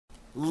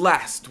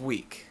Last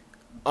week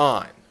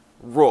on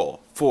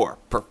Roll for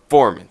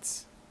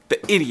Performance, the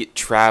idiot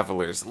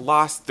travelers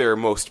lost their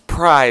most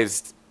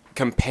prized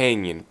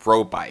companion,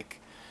 Brobike,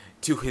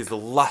 to his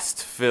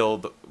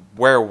lust-filled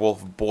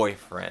werewolf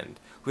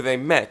boyfriend, who they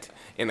met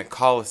in a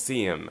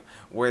coliseum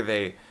where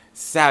they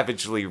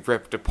savagely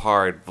ripped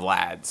apart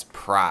Vlad's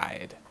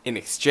pride. In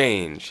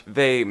exchange,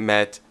 they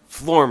met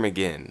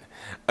Flormegan,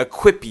 a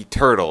quippy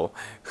turtle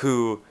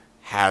who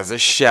has a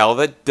shell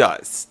that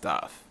does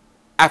stuff.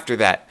 After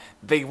that,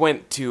 they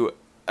went to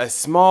a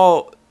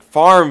small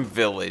farm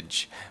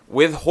village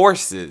with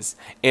horses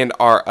and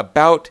are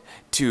about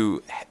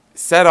to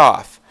set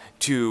off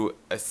to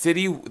a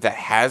city that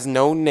has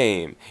no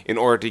name in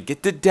order to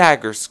get the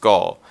Dagger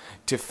Skull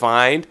to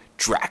find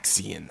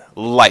Draxian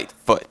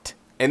Lightfoot.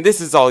 And this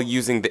is all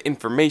using the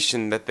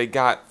information that they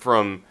got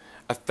from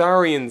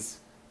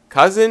Atharian's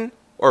cousin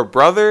or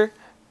brother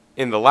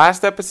in the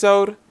last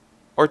episode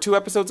or 2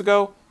 episodes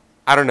ago.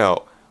 I don't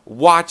know.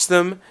 Watch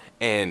them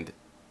and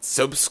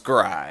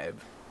subscribe.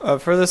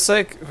 For the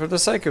sake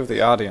of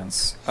the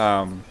audience,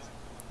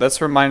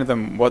 let's remind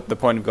them what the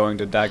point of going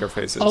to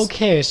Daggerface is.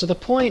 Okay, so the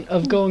point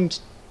of going to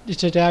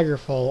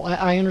Daggerfall,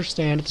 I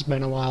understand it's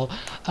been a while.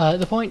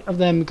 The point of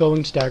them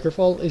going to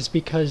Daggerfall is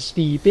because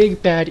the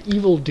big bad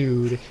evil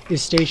dude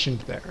is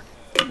stationed there.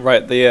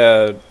 Right,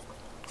 the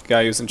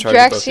guy who's in charge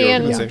of both the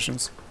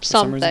organizations.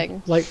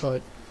 Something.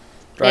 Lightfoot.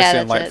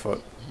 Draxian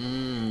Lightfoot.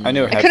 I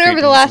knew it had I couldn't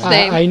remember the last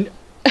name.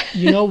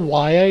 You know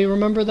why I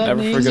remember that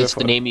name? It's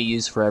the name you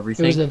use for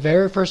everything. It was the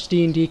very first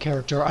D&D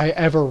character I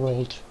ever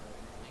rolled.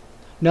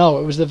 No,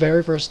 it was the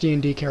very first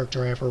D&D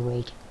character I ever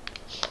rolled.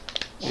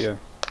 Yeah.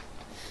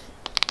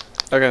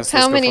 Okay,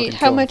 so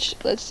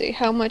let's see,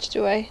 how much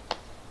do I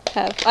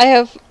have? I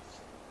have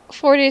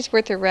 4 days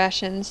worth of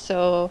rations,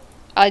 so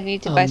I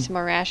need to buy some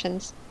more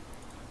rations.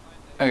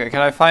 Okay,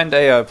 can I find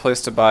a place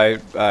to buy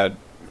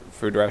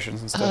food rations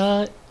and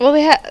stuff? Well,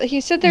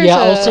 he said there's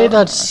I'll say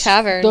that's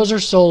tavern. Those are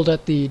sold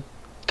at the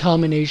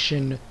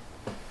combination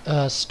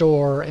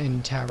store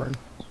and tavern.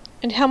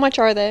 And how much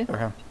are they?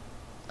 Okay.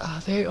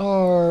 They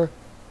are...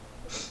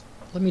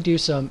 Let me do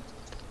some...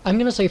 I'm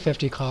gonna say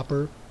 50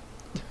 copper.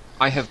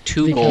 I have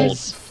 2 gold.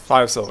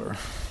 5 silver.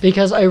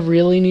 Because I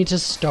really need to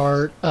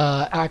start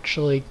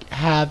actually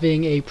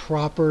having a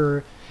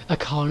proper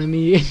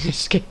economy in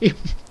this game.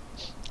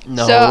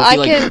 No, so I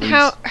can...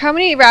 How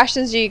many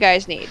rations do you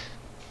guys need?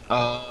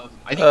 I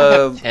think I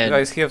have 10.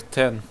 Guys, you have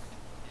 10.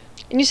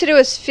 And you said it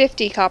was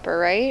 50 copper,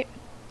 right?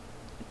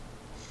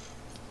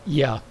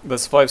 Yeah.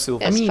 That's 5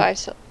 silver. That's 5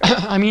 silver.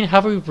 I mean,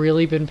 have we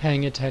really been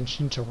paying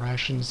attention to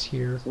rations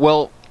here?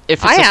 Well,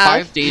 if it's a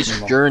 5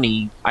 days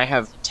journey, I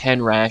have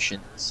 10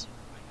 rations.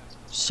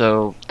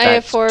 So I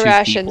have 4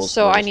 rations,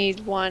 so worth. I need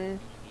 1.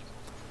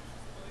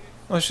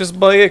 Let's just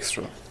buy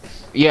extra.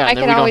 Yeah, I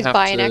can always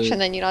buy an extra,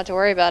 and then you don't have to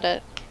worry about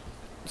it.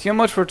 How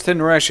much for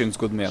 10 rations,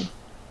 good man?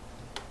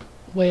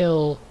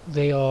 Well,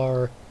 they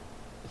are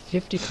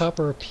 50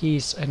 copper a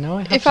piece, and now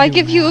I have If to I do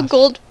give you a math.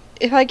 gold,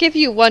 if I give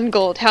you 1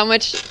 gold, how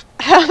many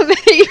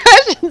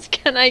rations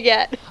can I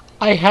get?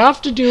 I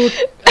have to do...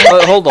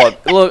 Hold on.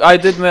 Look, I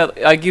did math.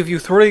 I give you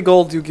 3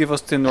 gold, you give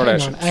us 10 Hang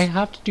rations. on, I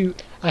have to do...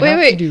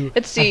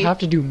 Let's see. I have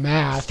to do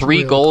math 3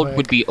 real gold quick.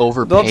 would be Don't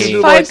overpaid. you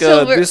do 5 like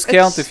silver, a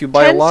discount it's if you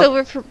buy a lot? 10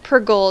 silver per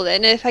gold,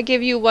 and if I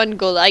give you 1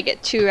 gold, I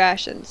get 2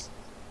 rations.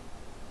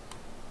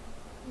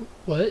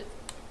 What?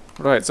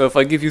 Right, so if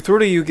I give you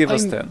 30, you give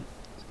us 10.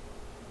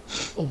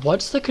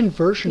 What's the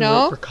conversion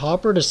No. rate for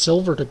copper to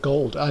silver to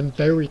gold? I'm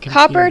very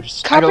Copper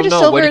confused. I don't to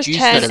know, silver what is did you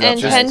 10, set it up and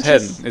to? 10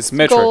 Just to 10. It's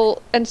metric.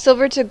 gold, and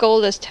silver to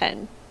gold is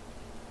 10.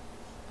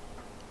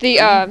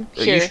 Are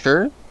Here. you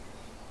sure?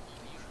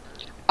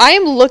 I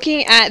am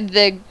looking at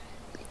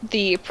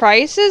the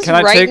prices Can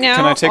I right take- now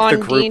can I take on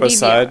the group D&D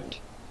aside? Beyond.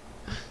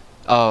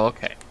 Oh,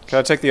 okay. Can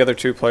I take the other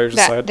 2 players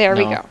aside? There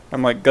we No. go.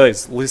 I'm like,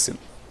 guys, listen.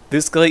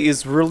 This guy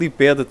is really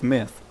bad at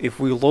math. If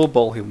we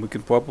lowball him, we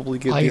can probably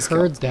get I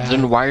discount. heard that.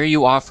 Then why are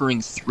you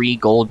offering 3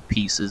 gold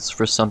pieces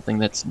for something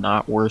that's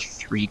not worth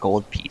 3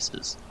 gold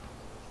pieces?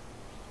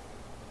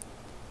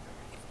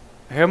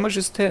 How much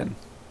is 10?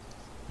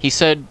 He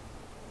said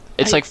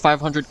it's like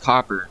 500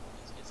 copper.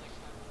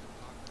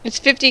 It's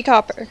 50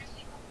 copper.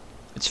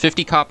 It's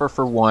 50 copper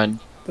for 1,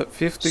 That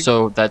 50?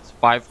 so that's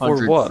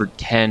 500 what? for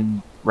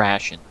 10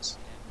 rations.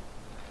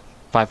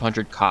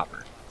 500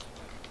 copper.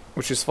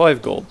 Which is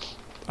 5 gold.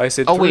 I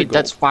said Oh 3 wait, gold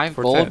that's 5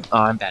 for gold? 10. Oh,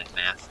 I'm bad at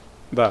math.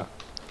 Da.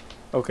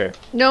 Okay.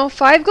 No,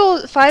 5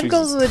 gold. 5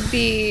 Jesus. gold would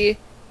be.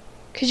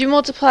 Could you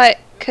multiply?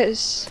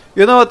 Cause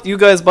You know what? You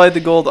guys buy the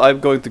gold, I'm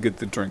going to get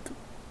the drink.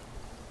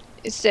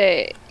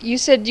 you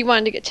said you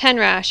wanted to get 10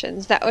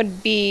 rations. That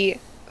would be.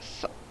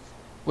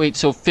 Wait,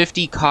 so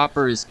 50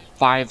 copper is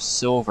 5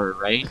 silver,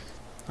 right?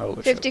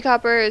 Holy 50 shit.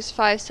 copper is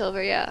 5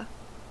 silver. Yeah.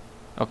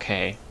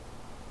 Okay.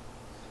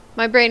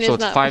 My brain So is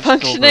it's not 5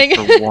 functioning.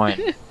 silver for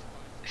 1.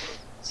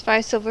 It's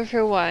 5 silver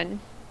for 1.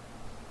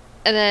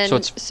 And then So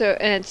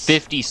it's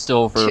 50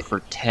 silver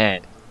for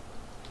 10.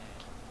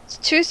 It's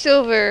 2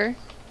 silver,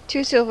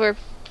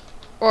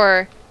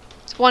 or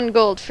it's 1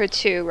 gold for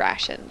 2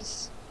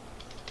 rations.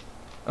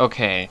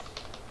 Okay.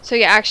 So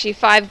yeah, actually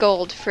 5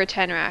 gold for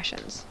 10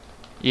 rations.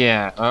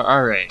 Yeah,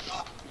 alright.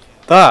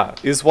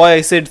 That is why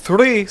I said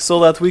 3, so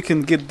that we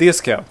can get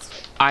discount.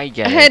 I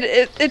get And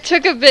it. it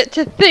took a bit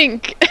to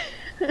think.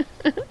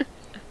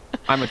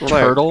 I'm a Right.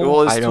 turtle.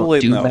 Well, it's I too don't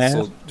late do now, math.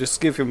 so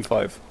just give him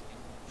 5.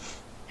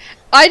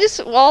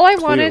 All I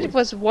wanted Clearly.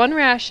 was 1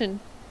 ration.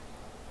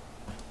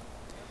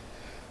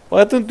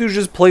 Why don't you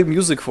just play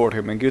music for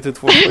him and get it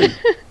for free?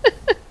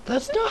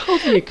 That's not how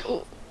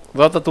the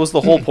That was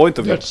the whole point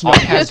of it. That's I not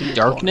have how the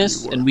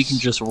darkness, economy and we works. can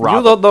just You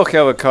rob. don't know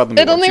how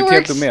economy It works. only You can't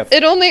works. do math.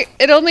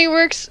 It only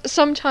works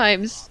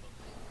sometimes.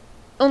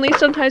 Only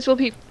sometimes will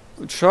people.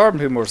 Charm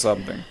him or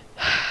something.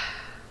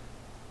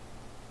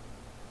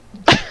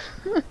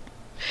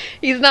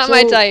 He's not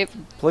my So- type.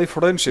 Play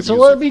friendship So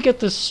music. let me get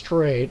this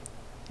straight.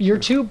 You're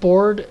too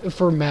bored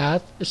for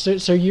math,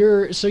 so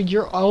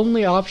your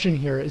only option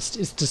here is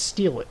to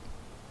steal it.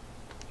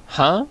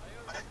 Huh?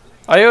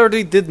 I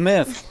already did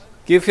math.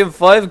 Give him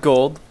 5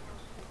 gold,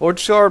 or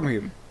charm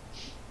him.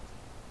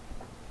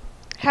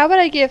 How about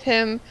I give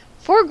him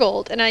 4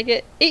 gold and I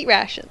get 8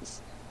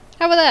 rations?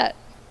 How about that?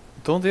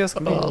 Don't ask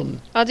me.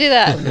 I'll do I'll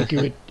that. make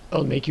you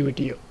I'll make you a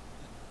deal.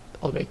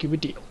 I'll make you a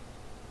deal.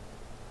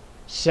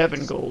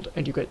 7 gold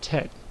and you get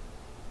 10.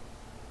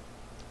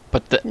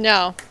 But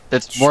No,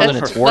 that's more than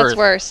it's worth. that's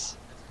worse.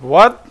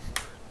 What?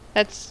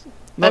 That's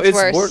No, that's it's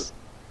worse. worth.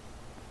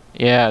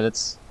 Yeah,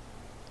 that's.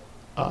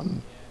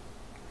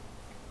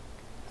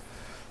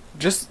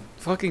 Just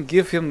fucking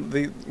give him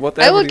the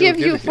whatever. I will you're give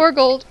you giving 4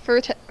 gold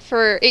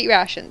for 8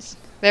 rations.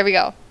 There we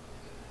go. him.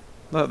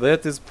 No,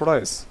 that is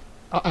price.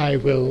 I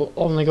will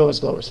only go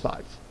as low as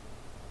 5.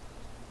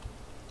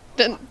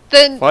 Then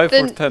 5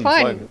 then for 10.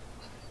 fine. 5.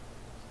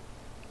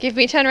 Give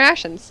me 10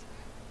 rations.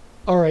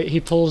 Alright, he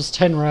pulls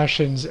 10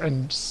 rations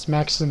and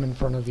smacks them in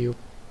front of you.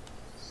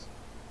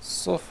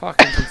 So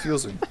fucking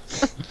confusing.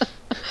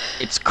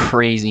 It's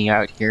crazy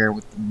out here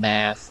with the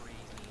math.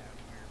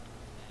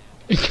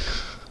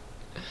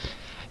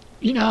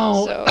 You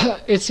know, So-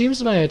 it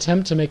seems my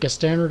attempt to make a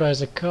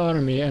standardized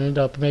economy ended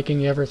up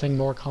making everything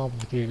more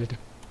complicated.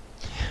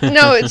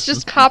 No, it's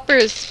just copper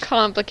is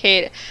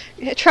complicated.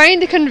 Trying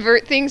to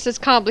convert things is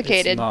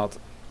complicated. It's not.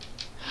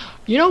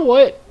 You know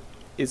what?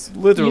 It's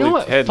literally You know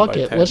what? 10 Fuck by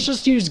it. 10. Let's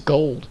just use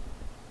gold.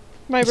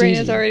 My It's brain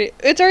easy. is already.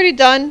 It's already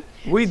done.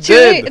 We Too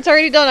late. did. It's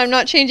already done. I'm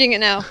not changing it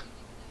now.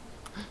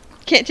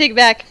 Can't take it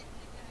back.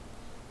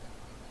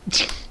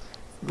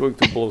 Going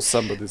to blow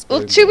somebody's Well,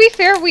 brains to out. be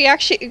fair, we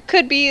actually it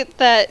could be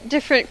that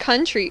different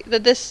country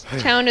that this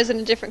town is in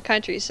a different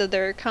country, so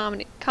their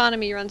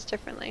economy runs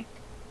differently.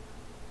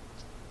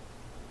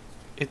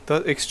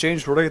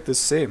 Exchange rate is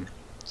same.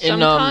 Some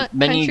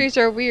many countries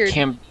are weird.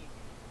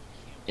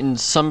 In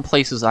some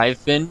places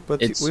I've been,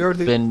 But it's we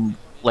already- been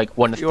like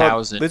You know what?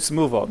 1,000. Let's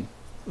move on.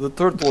 The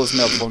turtle is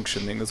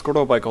malfunctioning. Let's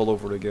go back all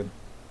over again.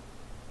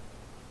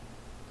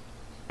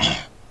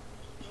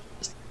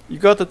 You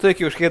gotta take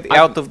your head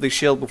out of the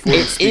shell before you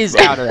It speak. is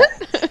right? out of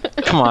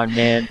that. Come on,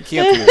 man. You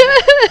can't do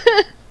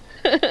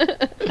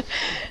that.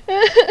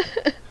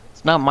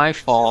 It's not my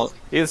fault.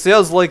 It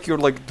sounds like you're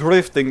like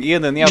drifting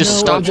in and out. Just of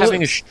stop the-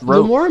 having a The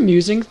stroke. more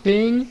amusing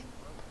thing,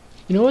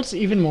 you know what's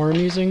even more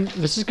amusing?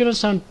 This is gonna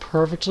sound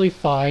perfectly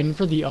fine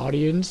for the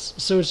audience,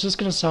 so it's just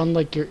gonna sound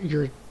like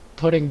you're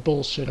putting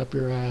bullshit up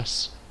your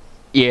ass.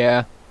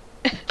 Yeah.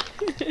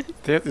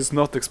 That is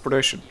not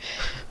expression.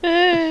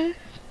 It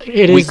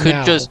is We could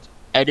now. just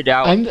edit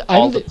out I'm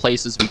all the- the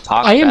places we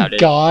talk I am about it.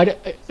 God.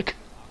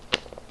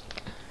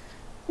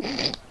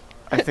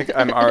 I think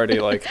I'm already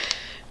like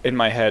in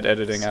my head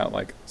editing out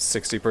like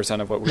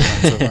 60% of what we've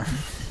done so far.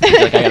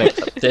 Like, I gotta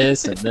cut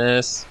this and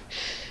this.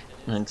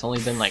 And it's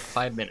only been like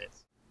 5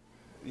 minutes.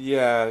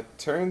 Yeah,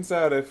 turns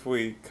out if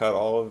we cut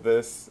all of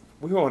this,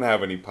 we won't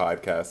have any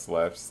podcasts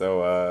left,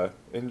 so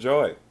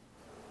enjoy.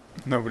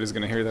 Nobody's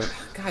gonna hear that.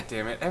 God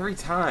damn it, every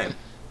time.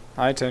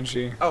 Hi,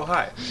 Tenchi. Oh,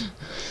 hi.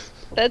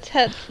 Let's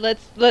head.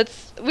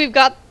 Let's. We've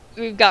got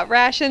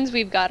rations.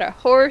 We've got our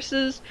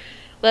horses.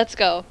 Let's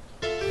go.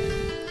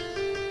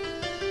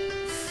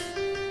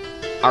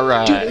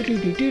 Alright.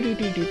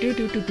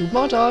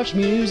 Montage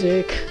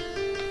music. Did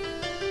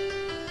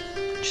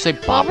you say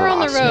Bob While we're on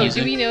the Ross road,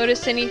 music? do we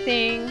notice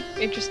anything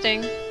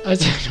interesting? I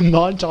said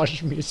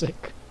montage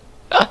music.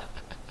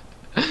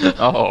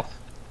 Oh.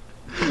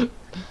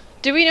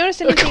 Do we notice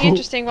anything Cool.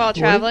 interesting while What?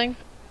 traveling?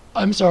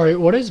 I'm sorry,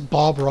 what is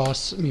Bob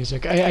Ross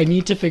music? I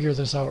need to figure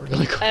this out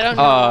really quick. I don't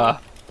know.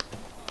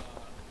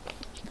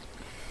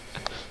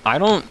 I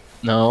don't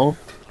know.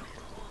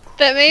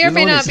 That may or You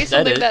may know not what be he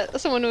said something it.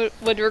 that someone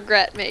would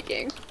regret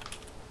making.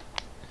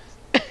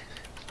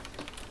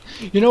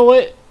 You know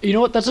what? You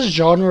know what? That's a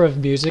genre of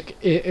music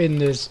in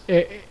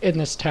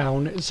this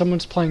town.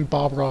 Someone's playing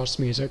Bob Ross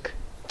music.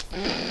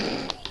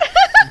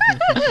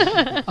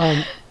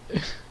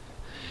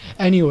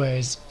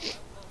 Anyways,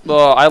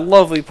 Oh, I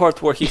love the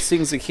part where he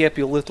sings a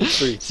happy little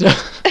tree.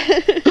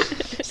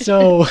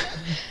 so,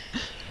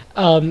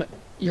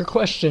 your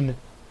question.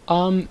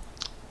 I'm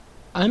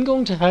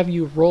going to have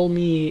you roll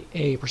me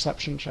a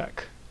perception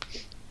check.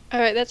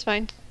 Alright, that's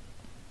fine.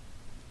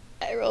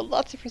 I rolled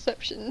lots of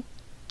perception.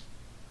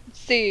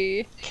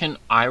 see. Can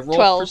I roll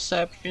 12.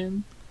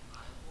 perception?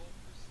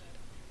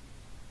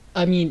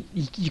 I mean,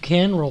 you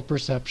can roll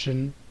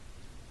perception.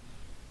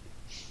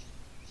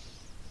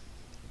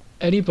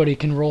 Anybody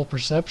can roll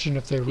perception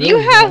if they really You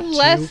have want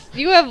less. to.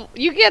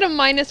 You get a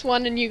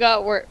 -1 and you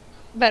got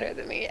better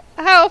than me.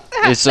 How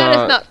that is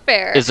not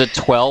fair. Is a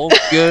 12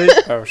 good?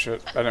 Oh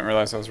shit! I didn't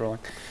realize I was rolling.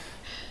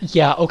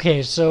 Yeah.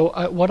 Okay. So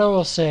what I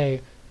will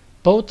say,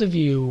 both of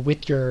you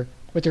with your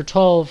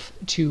 12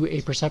 to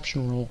a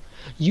perception roll,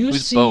 you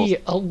Who's see both?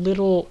 a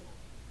little.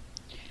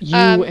 You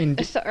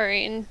and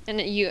sorry, and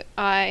you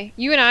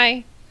and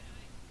I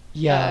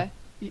yeah.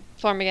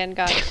 form again.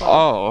 Got it.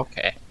 Oh,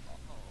 okay.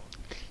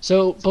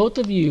 So both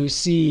of you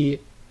see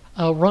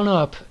run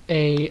up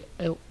a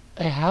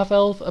half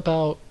elf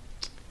about,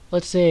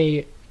 let's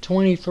say,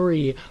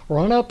 23,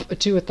 run up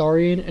to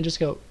Atharian and just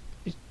go,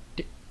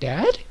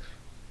 Dad?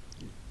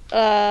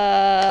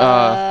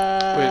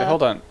 Wait,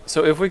 hold on.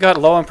 So if we got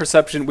low on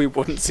perception, we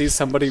wouldn't see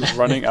somebody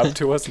running up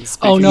to us and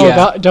speaking. Oh no,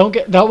 Yeah.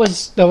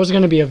 that was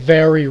going to be a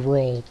very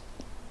low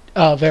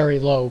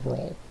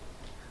roll.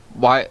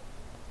 Why?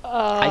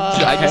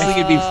 I just think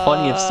it'd be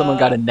funny if someone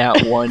got a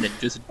nat 1 and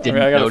just I didn't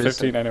mean, I got a notice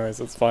 15 it. anyways,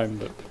 that's fine,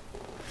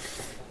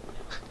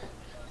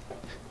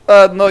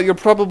 but... no, you're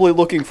probably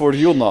looking for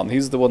Yunnan.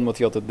 He's the one with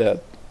your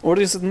dad. Or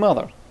is it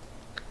mother?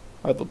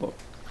 I don't know.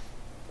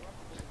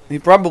 He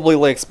probably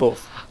likes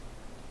both.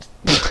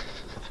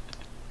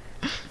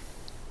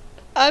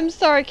 I'm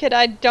sorry, kid.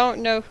 I don't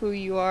know who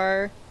you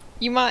are.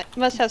 You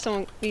must have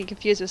someone be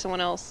confused with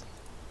someone else.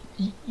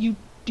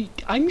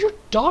 I'm your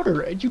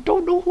daughter, and you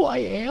don't know who I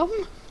am?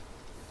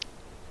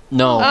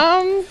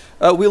 No.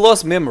 We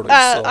lost memories, so...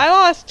 I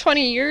lost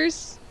 20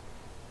 years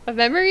of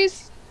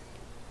memories.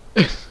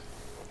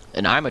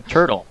 And I'm a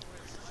turtle.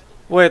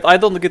 Wait, I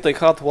don't get a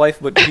hot wife,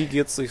 but he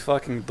gets a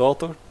fucking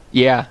daughter?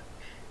 Yeah.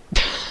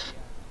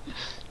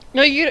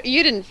 No, you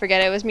didn't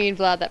forget. It was me and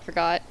Vlad that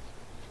forgot.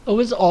 It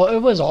was a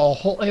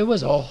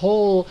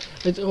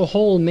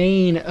whole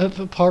main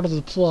part of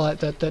the plot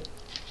that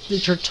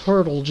your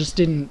turtle just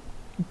didn't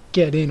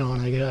get in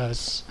on, I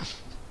guess.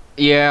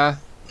 Yeah.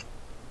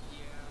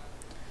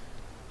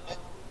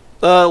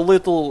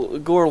 Little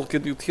girl,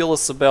 can you tell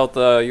us about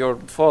your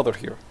father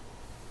here?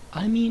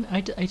 I mean,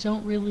 I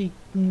don't really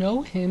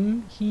know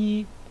him.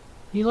 He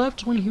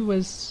left when he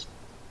was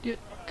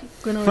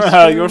when I was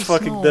very You're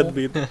fucking small,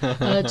 deadbeat.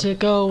 to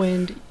go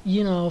and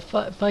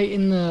fight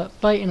in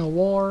a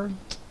war.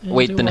 and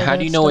Wait, then all how that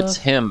do you know it's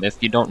stuff. him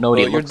if you don't know what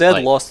he Well, your looks dad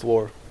like? lost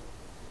war.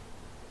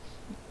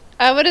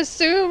 I would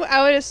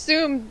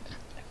assume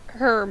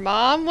her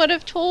mom would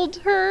have told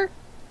her,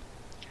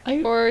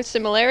 or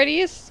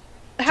similarities.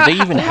 Do they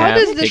even how have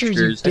does this-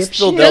 pictures? I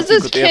still Dipshit. doubt Does you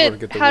this could ever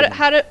kid? get the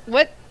woman.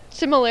 What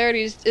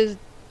similarities is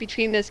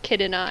between this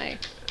kid and I?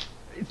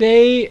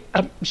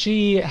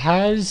 She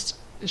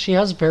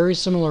has very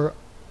similar,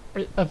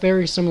 a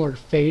very similar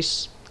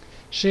face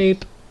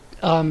shape,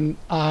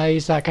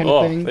 eyes, that kind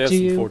of thing. That's to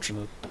you.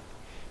 unfortunate.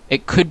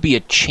 It could be a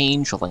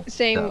changeling.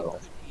 Same. though.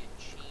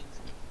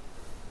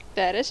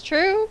 That is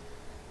true.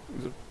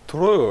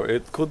 True,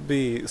 it could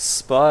be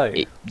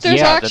spy. There's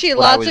Yeah, that's actually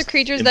what I lots was of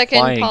creatures that can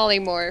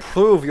implying. polymorph.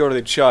 Prove you're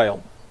the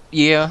child.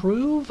 Yeah.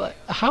 Prove?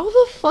 How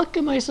the fuck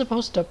am I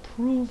supposed to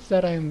prove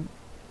that I'm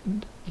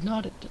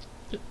not a...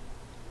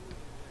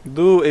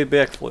 Do a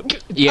backflip.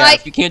 Yeah,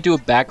 if you can't do a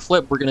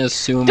backflip, we're gonna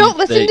assume Don't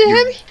listen that to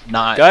you're him.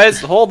 not.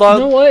 Guys, hold You on.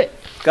 know what?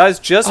 Guys,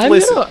 just I'm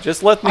listen. gonna-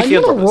 Just let me I'm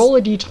handle gonna this. roll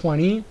a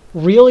d20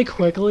 really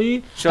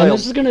quickly, Child. and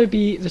this is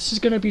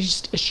gonna be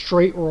just a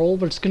straight roll,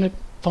 but it's gonna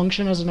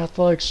function as an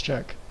athletics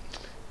check,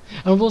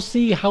 and we'll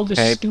see how the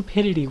Okay.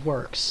 stupidity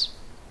works.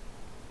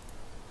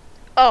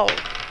 Oh,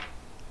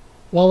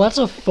 Well, that's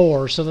a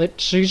 4, so that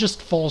she just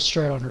falls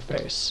straight on her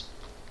face.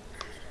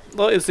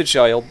 Well, it's a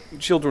child.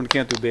 Children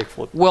can't do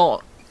backflip.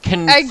 Well,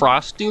 can I-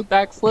 Frost do a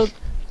backflip?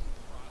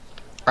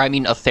 I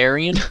mean,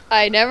 Atharian?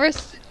 I never.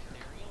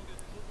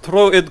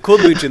 True, it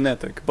could be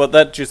genetic, but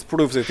that just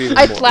proves it even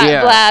I more. flat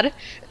Yeah.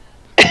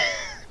 Vlad.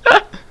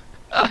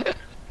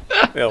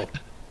 Well.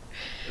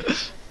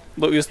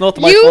 Look, it's not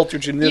my You fault you're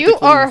genetically you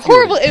are a inferior.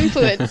 horrible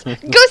influence. Go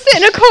sit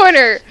in a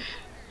corner.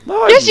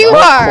 No, Yes, I'm you not.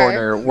 What are.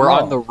 corner? We're No.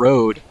 on the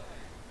road.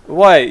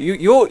 Why?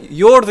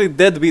 You're the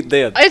deadbeat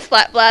dad. I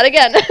flat Vlad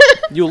again.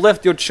 You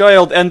left your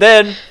child and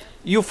then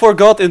you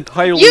forgot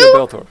entirely You-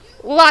 about her.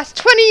 Lost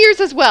 20 years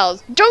as well.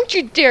 Don't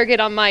you dare get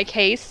on my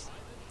case.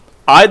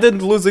 I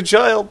didn't lose a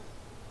child.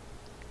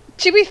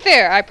 To be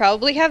fair, I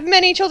probably have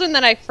many children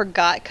that I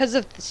forgot because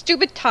of the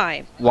stupid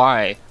time.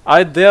 Why?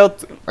 I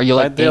doubt. Are you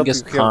I like doubt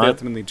Genghis you Khan? have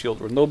that many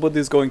children.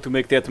 Nobody's going to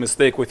make that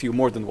mistake with you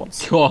more than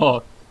once.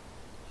 Oh.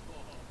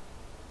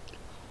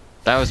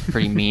 That was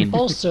pretty mean.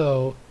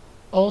 Also,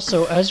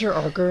 as you're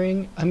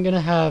arguing, I'm going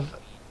to have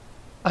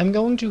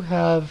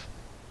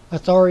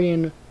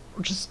Atharian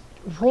just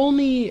roll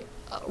me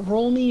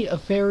a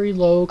very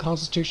low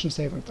Constitution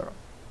saving throw,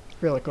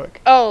 really quick.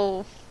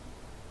 Oh,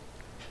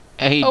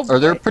 Hey, Oh, are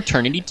there boy.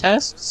 paternity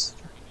tests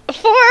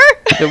 4?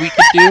 that we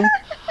could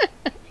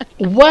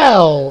do?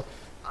 Well,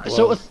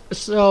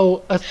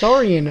 so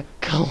Atharian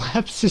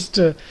collapses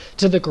to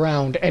the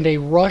ground, and a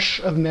rush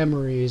of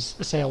memories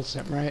assails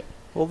him. Right?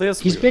 Well, there's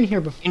He's been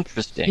here before.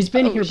 Interesting. He's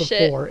been Oh, here shit.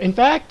 before. In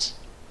fact,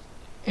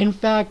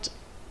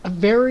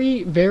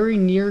 very, very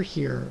near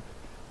here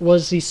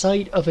was the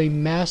site of a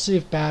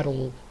massive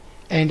battle,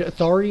 and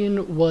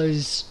Atharian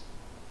was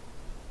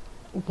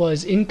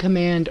in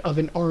command of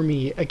an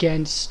army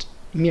against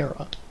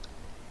Mira.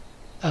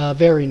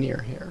 Very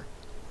near here.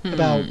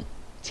 About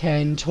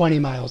 10, 20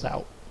 miles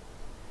out.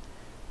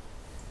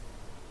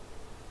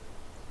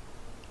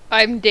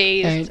 I'm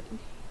dazed.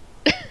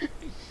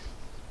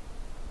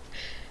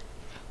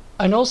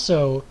 And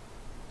also,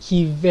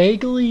 he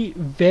vaguely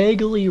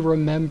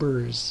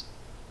remembers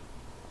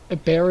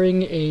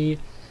bearing a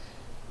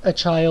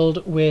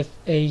child with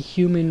a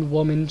human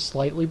woman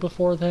slightly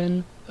before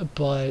then,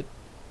 but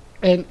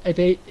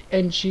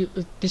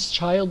this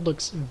child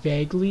looks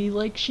vaguely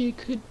like she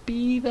could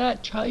be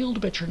that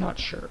child, but you're not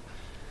sure.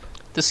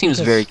 This seems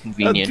Because- very Do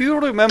convenient. you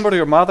remember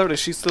your mother? Is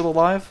she still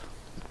alive?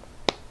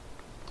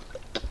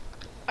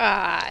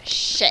 Ah,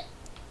 shit.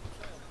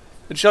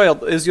 The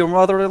child, is your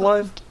mother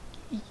alive?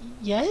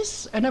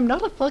 Yes, and I'm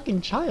not a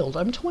fucking child.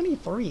 I'm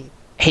 23.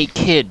 Hey,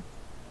 kid.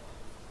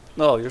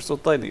 No, you're so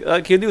tiny.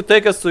 Can you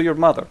take us to your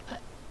mother?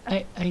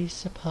 I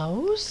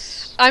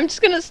suppose. I'm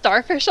just gonna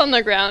starfish on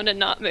the ground and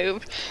not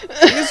move.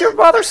 Is your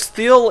mother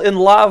still in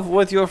love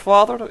with your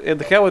father?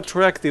 And how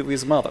attractive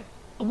is mother?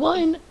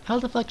 One, how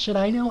the fuck should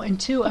I know? And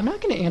two, I'm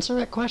not going to answer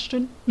that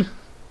question.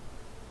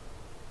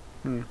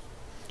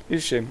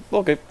 Is she?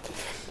 Okay.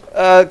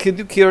 Can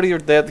you carry your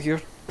dad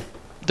here?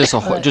 There's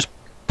a just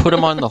put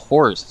him on the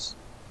horse.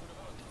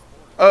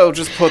 Oh,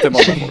 just put him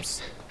on the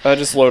horse.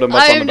 Just load him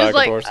up on the I'm back just of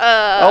like, the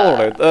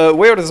horse. Alright,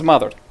 where is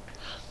mother?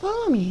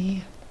 Follow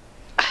me.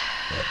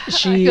 I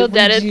feel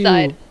dead leads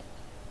inside.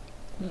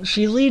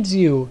 She leads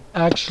you,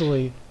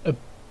 actually,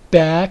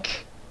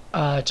 back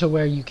to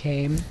where you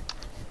came.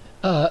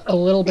 A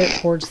little bit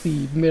towards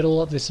the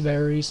middle of this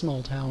very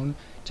small town,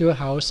 to a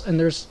house, and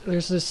there's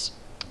this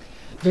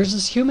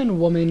human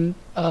woman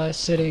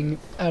sitting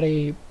at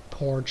a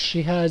porch.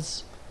 She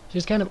has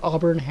kind of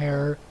auburn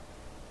hair,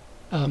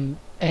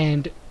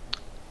 and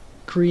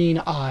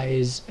green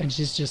eyes, and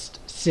she's just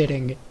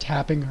sitting,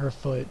 tapping her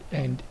foot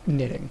and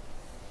knitting.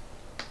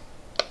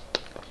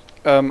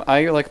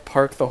 I like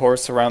park the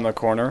horse around the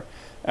corner,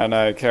 and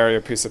I carry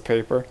a piece of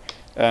paper,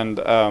 and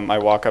I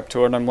walk up to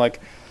her, and I'm like,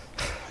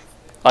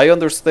 I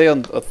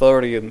understand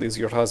Atharian is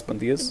your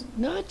husband, yes?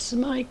 Not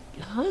my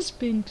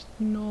husband,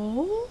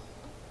 no.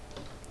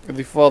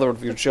 The father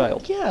of your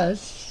child.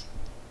 Yes.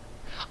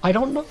 I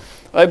don't know.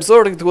 I'm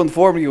sorry to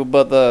inform you,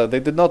 but they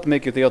did not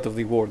make it out of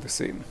the war the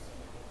same.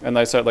 And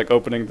I start like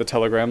opening the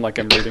telegram, like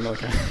I'm reading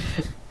like a...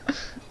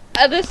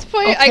 At this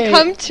point, Okay. I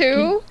come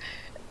to.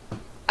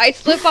 I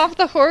slip off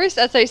the horse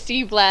as I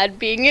see Vlad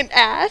being an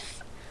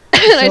ass,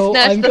 and I So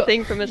snatch I'm the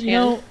thing from his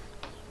hand.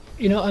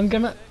 I'm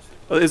gonna.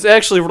 It's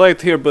actually right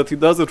here, but he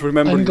doesn't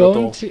remember I'm you at all.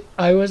 going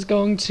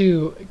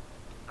to.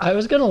 I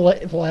was gonna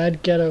let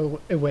Vlad get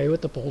away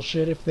with the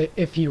bullshit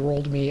if he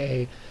rolled me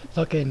a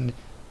fucking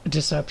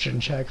deception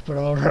check, but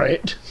all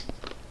right.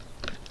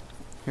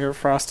 Here,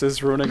 Frost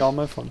is ruining all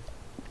my fun.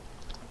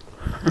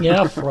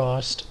 Yeah,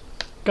 Frost.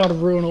 Gotta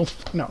ruin all.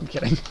 No, I'm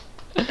kidding.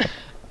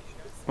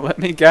 Let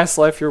me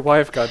gaslight your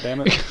wife,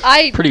 goddammit.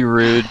 I Pretty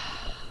rude.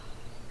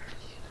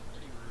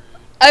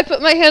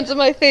 put my hands on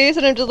my face,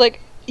 and I'm just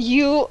like,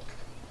 you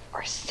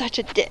are such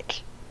a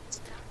dick.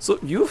 So,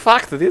 you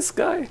fucked this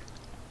guy?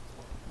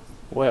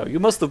 Wow, you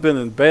must have been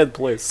in bad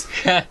place.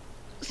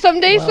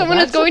 Someday Well, someone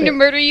is that's a going to bit-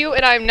 murder you,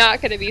 and I'm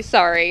not going to be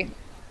sorry.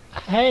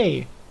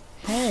 Hey,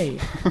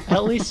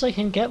 at least I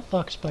can get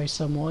fucked by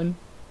someone.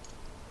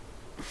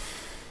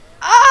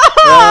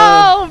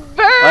 Oh,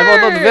 burn!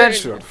 I'm on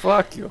adventure,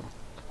 fuck you.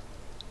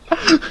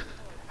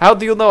 How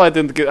do you know I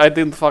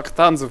didn't fuck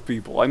tons of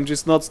people? I'm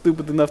just not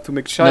stupid enough to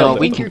make child No,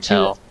 we out of can them.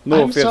 tell.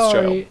 No I'm offense,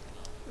 sorry.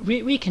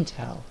 child. We can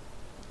tell.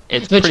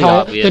 It's The pretty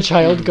child obvious. the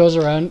child goes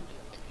around,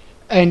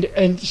 and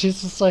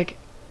she's just like,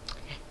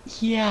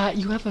 yeah,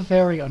 you have a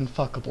very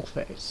unfuckable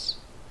face.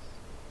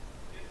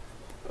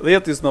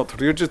 That is not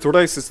true. You're just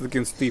racist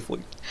against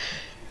tiefling.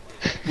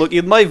 Look,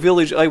 in my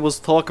village, I was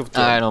talk of I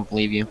time. don't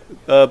believe you.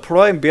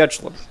 Prime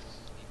bachelor.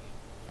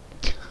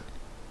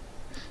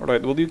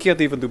 Alright, well, you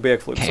can't even do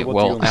backflips, Okay, so what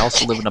well, do I you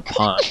also live in a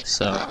pond,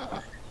 so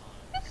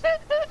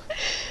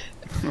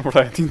know?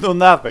 Right, you know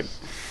nothing.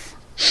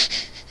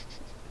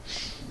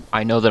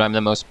 I know that I'm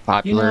the most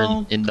popular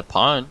know- in the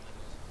pond.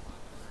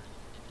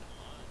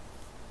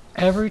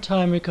 Every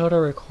time we go to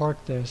record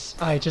this,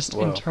 I just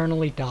Wow.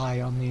 internally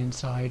die on the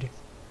inside.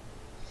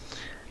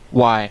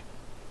 Why?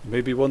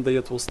 Maybe one day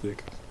it will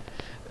stick.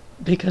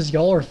 Because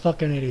y'all are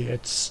fucking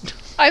idiots.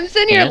 I'm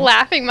sitting here And?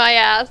 laughing my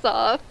ass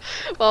off,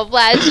 while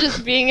Vlad's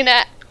just being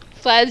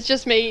Vlad's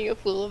just making a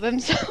fool of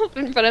himself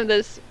in front of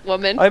this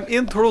woman. I'm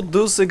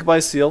introducing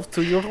myself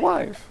to your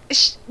wife.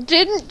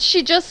 Didn't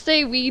she just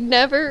say we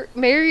never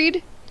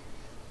married?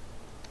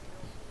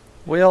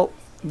 Well,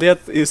 that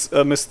is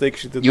a mistake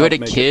she did You not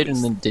had a make. kid at and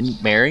least. then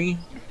didn't marry?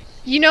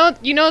 You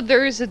know,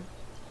 there's a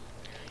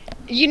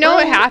You know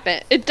it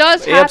happened. It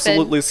does happen.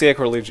 Absolutely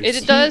sacrilegious.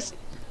 It does.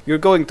 You're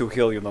going to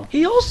hell, you know.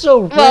 He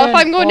also Well, if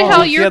I'm going to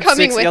hell, He you're had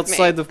coming sex with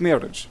outside me. of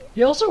marriage.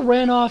 He also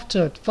ran off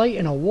to fight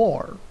in a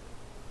war.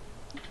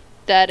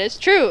 That is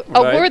true.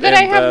 A Right, war that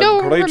I and, have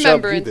no great job he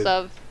remembrance did.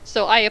 of.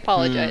 So I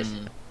apologize.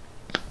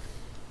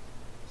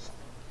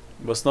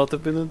 Must not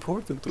have been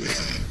important to you.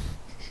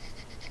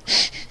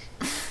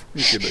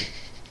 I'm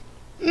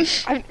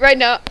kidding. Right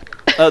now.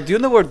 Do you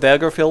know where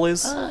Daggerfell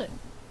is?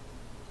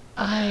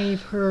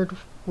 I've heard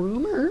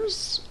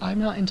rumors. I'm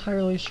not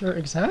entirely sure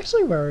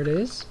exactly where it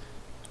is.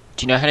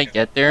 Do you know how to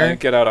get there?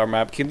 Get out our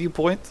map. Can you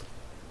point?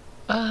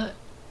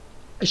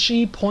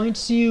 She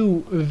points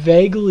you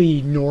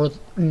vaguely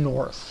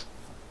north.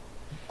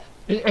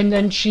 And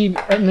then she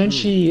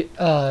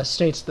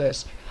states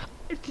this.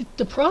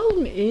 The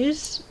problem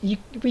is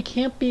we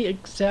can't be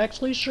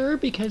exactly sure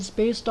because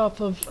based off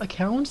of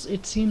accounts,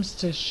 it seems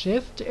to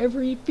shift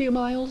every few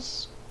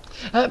miles.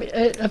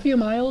 A few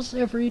miles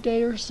every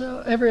day or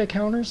so, every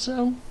account or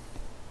so.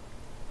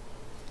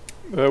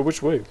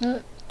 Which way?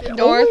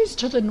 Always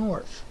to the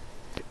north.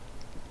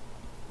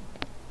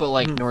 But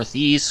like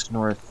northeast,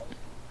 All right.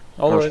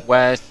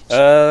 northwest.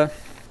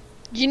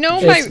 You know,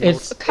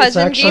 It's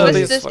cousin gave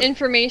actually- us this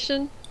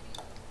information.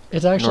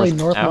 It's actually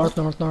North, northwest.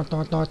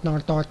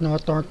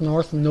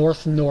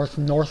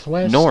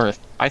 North.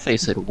 I thought you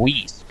said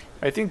west.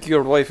 I think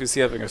your wife is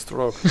having a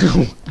stroke.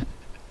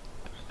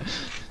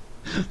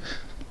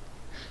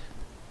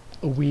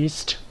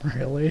 West,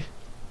 really?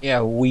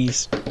 Yeah,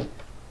 west.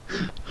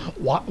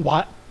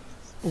 Why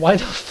the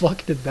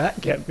fuck did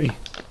that get me?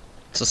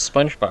 It's a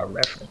SpongeBob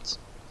reference.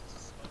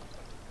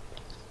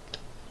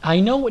 I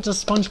know it's a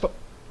SpongeBob.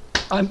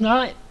 I'm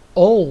not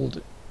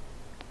old.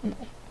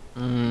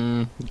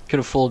 You could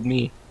have fooled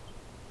me.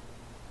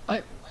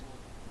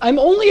 I'm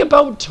only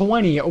about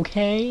 20,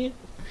 okay?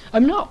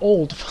 I'm not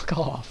old. Fuck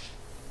off.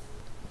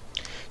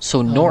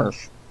 So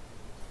north.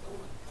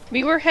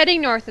 We were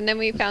heading north, and then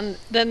we found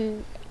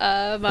then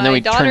my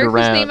we daughter, turned whose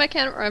around. name I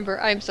can't remember.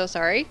 I'm so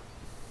sorry.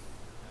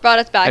 Brought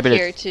us back bet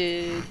here it's,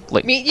 to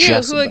like, meet you,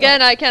 just who about.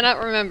 again I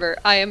cannot remember.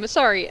 I am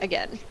sorry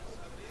again.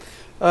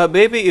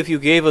 Maybe if you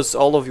gave us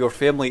all of your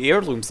family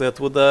heirlooms,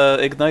 that would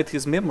ignite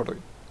his memory.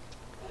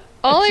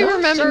 All I Sounds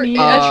remember to me is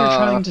as you're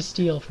trying to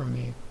steal from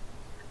me.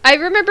 I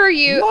remember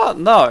you,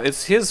 No,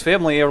 it's his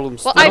family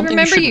heirlooms. Well, too. I I don't think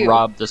remember you should you,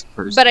 rob this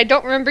person. but I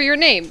don't remember your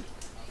name.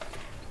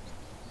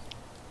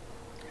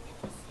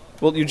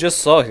 Well, you just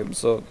saw him,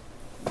 so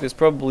it's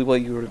probably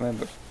what you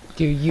remember.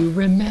 Do you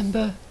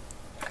remember?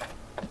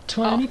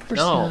 21st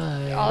no.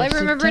 night All I of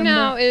remember September?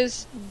 now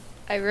is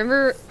I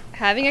remember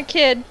having a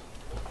kid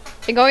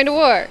and going to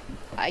war.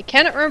 I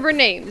cannot remember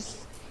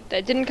names.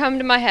 That didn't come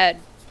to my head.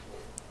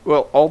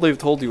 Well, all they've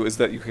told you is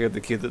that you had the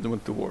kid that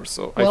went to war,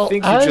 so Well, I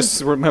think you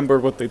just remember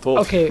what they told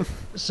you. Okay,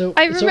 so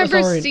I remember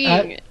Atharian,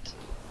 seeing it.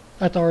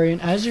 Atharian,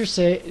 as you're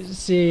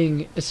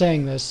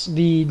saying this,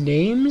 the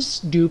names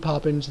do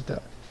pop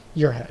into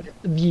your head.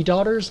 The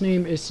daughter's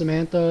name is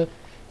Samantha.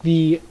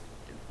 The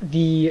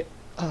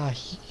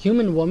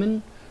human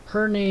woman,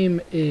 her name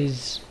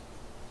is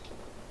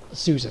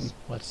Susan.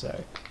 Let's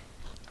say.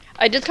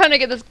 I just kind of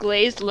get this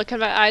glazed look in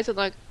my eyes and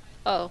like,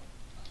 oh.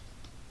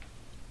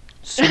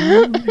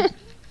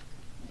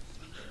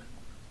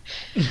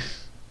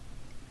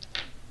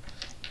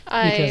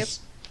 Because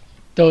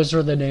those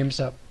were the names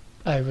that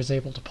I was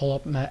able to pull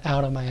up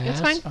out of my ass.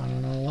 It's fine. I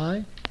don't know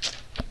why.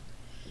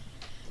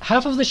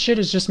 Half of the shit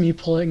is just me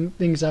pulling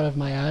things out of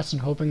my ass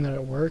and hoping that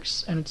it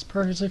works, and it's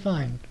perfectly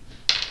fine.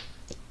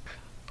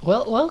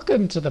 Well,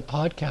 welcome to the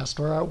podcast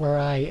where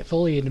I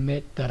fully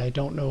admit that I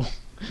don't know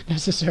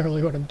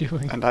necessarily what I'm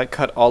doing. And I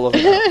cut all of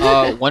it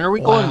out. When are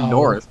we Wow. going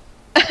north?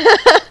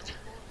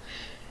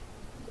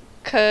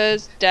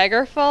 Cause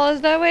Daggerfall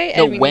is that way,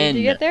 No, and we when, need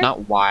to get there.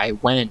 not why.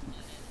 When?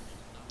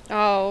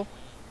 Oh,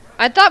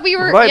 I thought we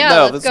were. Right yeah,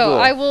 now, let's let's go. go.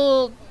 I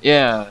will.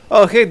 Yeah.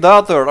 Oh, hey,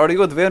 daughter, are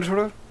you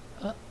adventurer?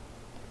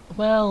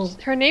 Well,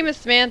 Her name is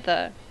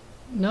Samantha.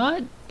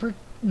 not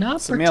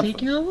Samantha.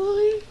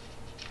 particularly.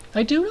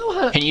 I do know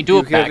how. Can you do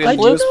a have any I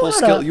do backflip? useful know how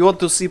skill? to- You want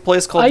to see a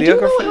place called I do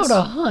know how Daggerface?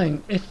 to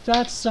hunt. If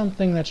that's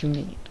something that you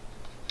need,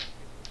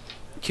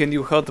 Can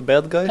you hunt the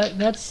bad guy?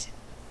 that's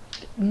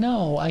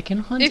no. I can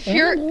hunt If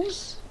you're-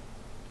 animals.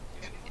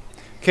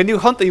 Can you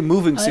hunt a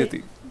moving I-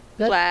 city?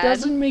 That Vlad.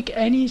 doesn't make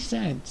any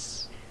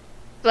sense.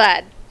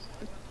 Vlad.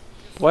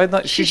 Why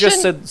not? She She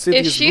just shouldn't- said city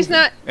if is she's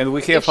moving, not- and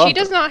we have If she hunter.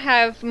 does not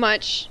have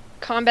much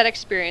combat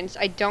experience,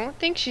 I don't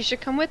think she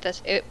should come with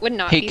us. It would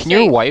not Hey, be can safe.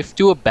 your wife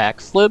do a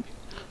backflip?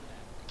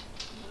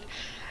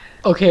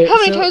 Okay. How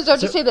many so- times do I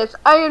have so- to say this?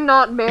 I am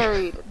not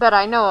married that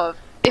I know of.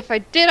 If I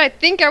did, I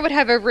think I would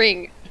have a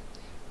ring.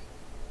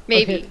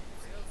 Maybe. Okay.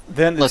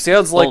 Then it Let's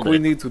sounds like hold we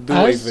it. need to do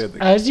As, a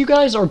wedding. as you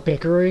guys are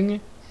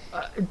bickering,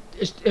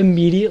 just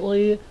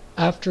immediately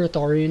after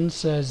Thorian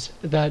says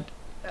that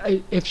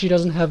if she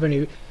doesn't have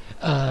any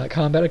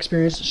combat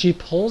experience, she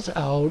pulls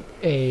out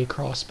a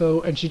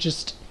crossbow and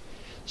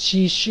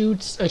she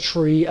shoots a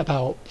tree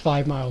about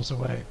 5 miles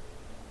away.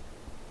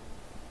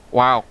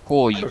 Wow,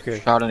 cool. You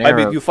Okay. shot an I arrow.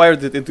 mean, you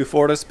fired it into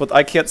forest, but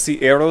I can't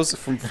see arrows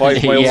from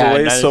 5 miles Yeah,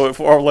 away, that so is-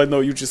 for all I know,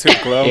 you just hit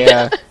ground.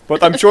 Yeah.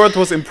 But I'm sure it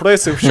was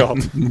impressive shot.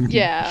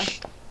 Yeah.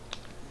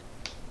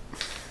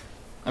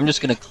 I'm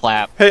just gonna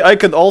clap. Hey, I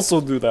can also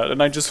do that,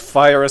 and I just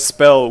fire a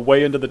spell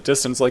way into the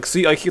distance. Like,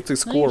 see, I hit the No, you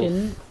squirrel.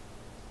 didn't.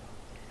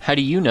 How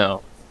do you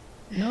know?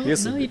 No,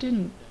 Yes, no, it you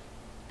did.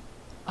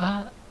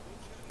 didn't.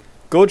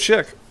 Go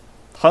check.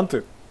 Hunt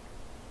it.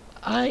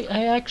 I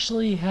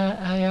actually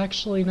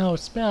know a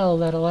spell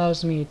that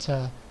allows me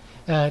to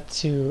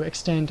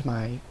extend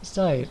my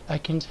sight. I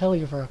can tell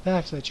you for a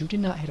fact that you did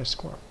not hit a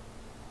squirrel.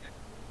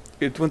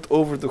 It went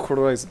over the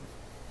horizon.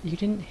 You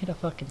didn't hit a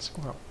fucking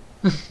squirrel.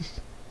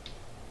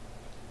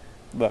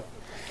 But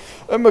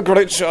I'm a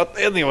great shot.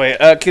 Anyway,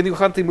 can you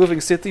hunt a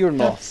moving city or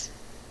not?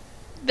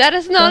 That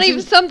is not even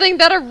Doesn't- something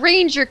that a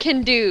ranger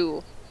can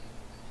do.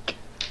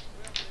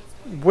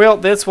 Well,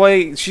 that's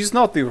why she's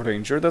not the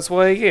ranger. That's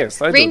why I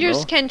guess. I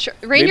Rangers don't know.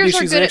 can. Rangers are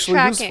she's good at actually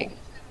tracking. useful.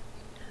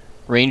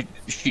 Range.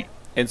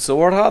 And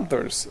so are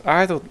hunters.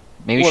 I don't.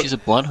 Maybe What? she's a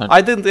blood hunter.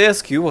 I didn't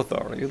ask you,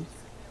 Athariel.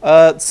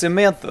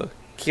 Samantha,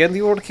 can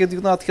you or can you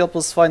not help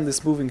us find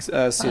this moving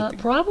city?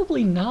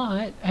 Probably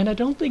not, and I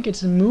don't think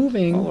it's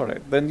moving. All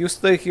right, then you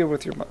stay here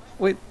with your.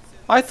 Wait,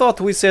 I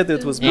thought we said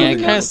it was Yeah, it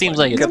moving. kinda seems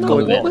like it's Kept No,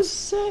 going what on. was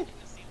said?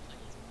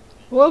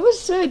 What was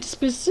said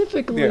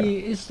specifically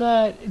Yeah. is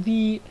that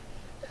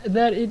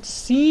it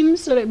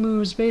seems that it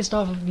moves based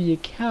off of the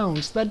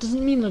accounts. That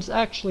doesn't mean that it's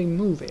actually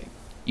moving.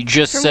 You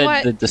just From said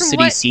what- that the from city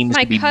what seems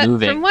my to be cut-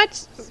 moving. From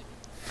what?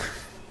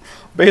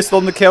 Based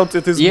on the count,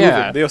 it is Yeah.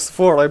 moving. There's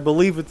 4. I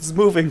believe it is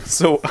moving,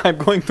 so I'm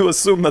going to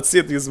assume that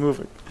city is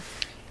moving.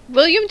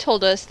 William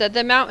told us that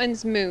the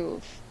mountains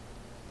move.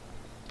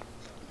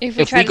 If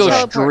we If try we to go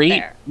teleport straight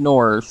there.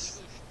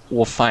 north,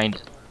 we'll find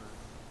it.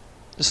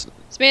 Just,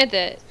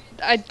 Samantha,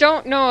 I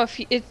don't know if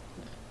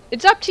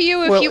it's up to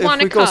you if well, you if want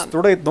to we go come.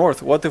 straight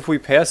north, what if we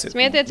pass it?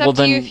 Samantha, it's Well, up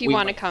to you then if you we-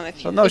 want to come.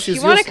 If you, Oh, no, if she's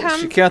you want to useless.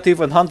 come, She can't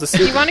even hunt the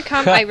city. if you want to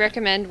come, I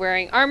recommend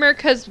wearing armor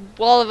because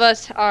all of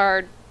us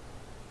are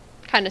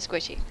kind of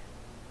squishy.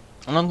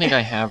 I don't think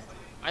I have.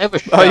 I have a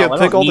shell. Oh yeah, I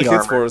take don't all the need hits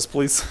armor. for us,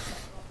 please.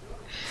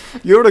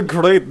 You're a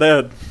great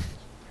dad.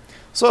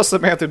 So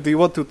Samantha, do you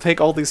want to take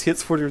all these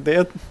hits for your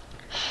dad?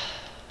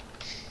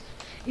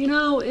 You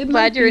know, it Glad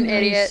might you're be an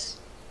idiot. nice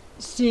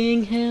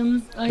seeing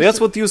him. That's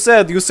what you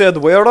said. You said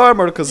wear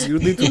armor because you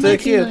need to It might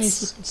take be hits.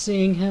 nice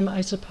seeing him,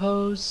 I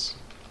suppose.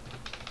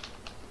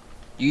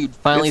 You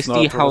finally It's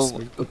see not, how trust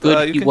me. But,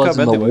 good you he can was come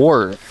in the anyway.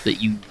 war that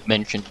you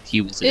mentioned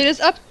he was in. It is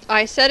up.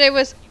 I said it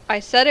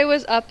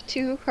was up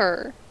to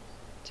her.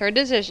 It's her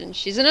decision.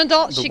 She's an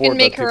adult. The She war can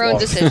make that her they own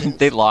lost. decisions.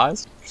 They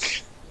lost.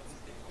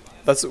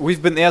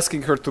 We've been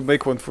asking her to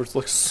make one for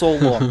like so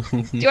long.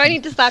 Do I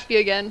need to slap you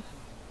again?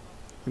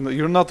 You know,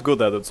 you're not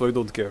good at it, so I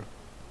don't care.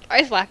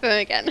 I slap him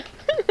again.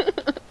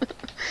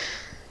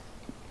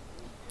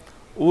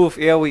 Oof,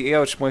 owie,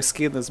 ouch, my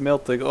skin is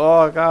melting.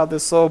 Oh god,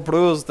 it's so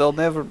bruised. They'll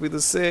never be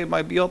the same.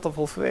 My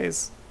beautiful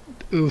face.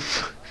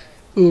 Oof.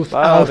 Oof.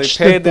 Wow, ouch,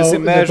 they paid the this the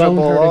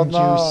immeasurable. Oh bone-hurting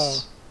no.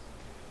 juice.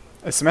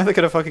 Is Samantha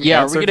gonna fucking Yeah,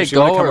 are answer? we gonna Does she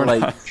wanna go come or like?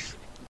 not?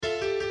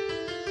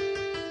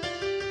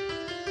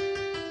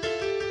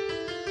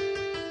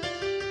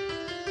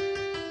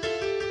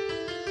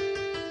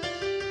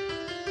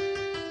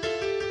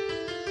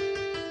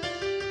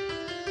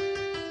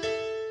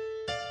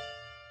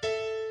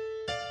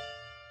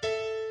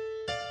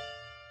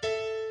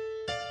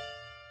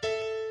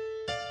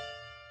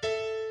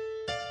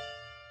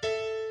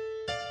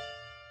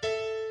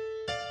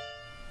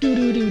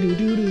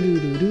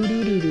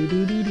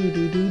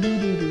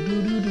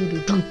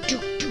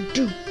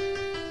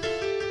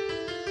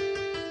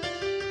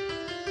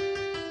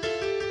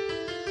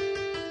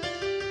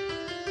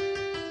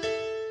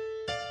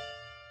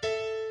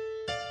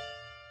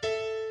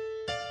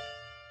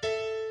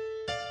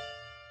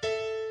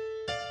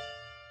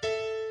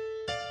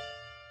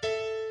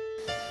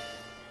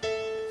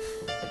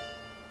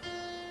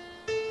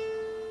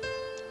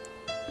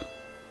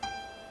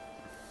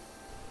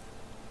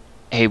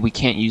 Hey, we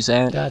can't use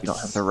that. We don't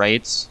That's- have the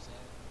rights.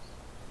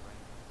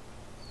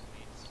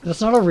 That's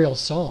not a real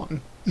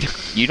song.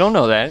 You don't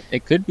know that.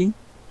 It could be.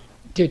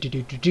 Wait,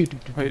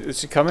 is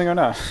she coming or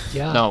not?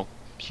 Yeah. No.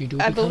 She do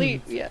I be coming.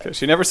 believe. Yeah. 'Cause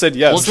she never said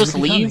yes. We'll just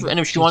She'll be leave, coming. and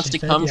if she She wants to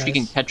said come, she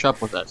can yes. catch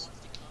up with us.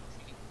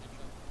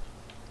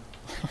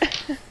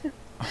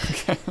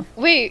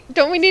 Wait,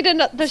 don't we need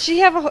another? Does she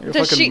have a? You're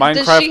Does fucking she?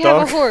 Does Minecraft she have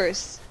dog. a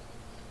horse?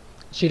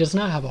 She does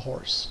not have a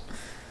horse.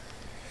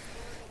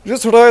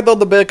 Just ride on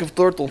the back of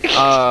turtle.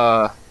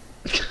 No,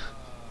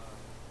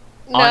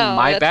 On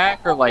my that's- back,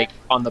 or like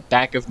on the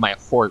back of my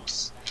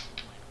horse?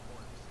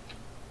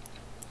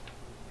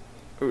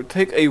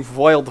 Take a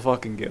wild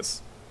fucking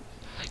guess.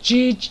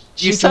 She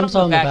You said jumps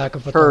on on the the back back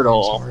of a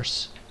turtle. turtle's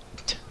horse.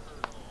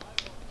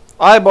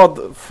 I'm on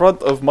the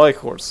front of my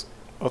horse.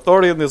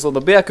 Authorian is on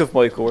the back of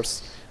my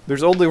horse.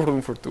 There's only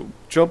room for 2.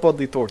 Jump on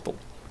the turtle.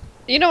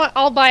 You know what?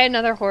 I'll buy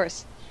another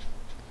horse.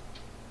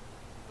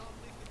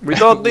 We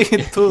don't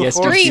need 2 Yes, horses.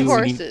 Three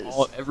we need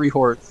horses. every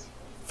horse.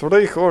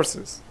 3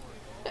 horses.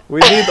 We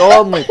need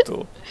only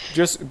two.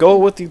 Just go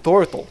with the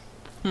turtle.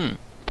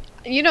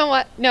 You know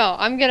what? No,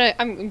 I'm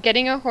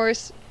getting a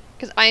horse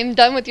because I'm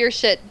done with your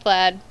shit,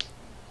 Vlad.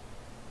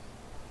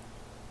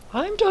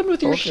 I'm done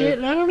with your Okay. shit,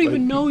 and I don't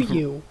even know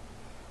you.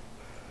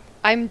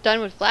 I'm done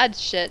with Vlad's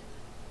shit.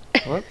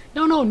 What?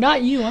 No,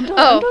 not you. I'm done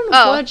with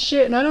oh. Vlad's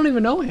shit, and I don't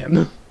even know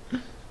him.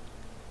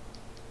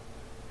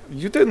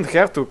 You didn't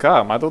have to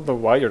come. I don't know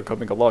why you're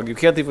coming along. You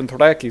can't even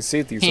track his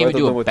city, so Can't I even don't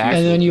do know a what back- you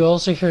And then you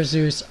also hear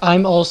Zeus.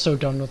 I'm also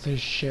done with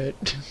his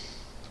shit.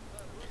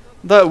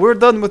 We're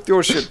done with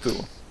your shit too.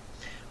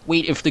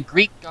 Wait, if the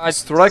Greek gods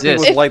Striking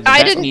exist, with lightning.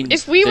 that That means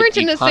If we that weren't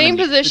the in the same economy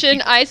could position,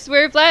 be- I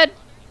swear, Vlad.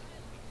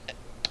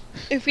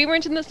 If we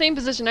weren't in the same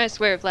position, I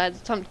swear,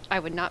 Vlad, I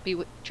would not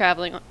be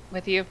traveling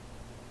with you.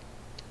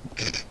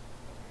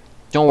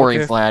 Don't worry,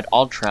 Okay. Vlad.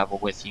 I'll travel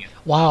with you.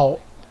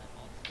 Wow.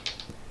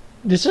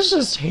 This is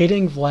just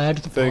hating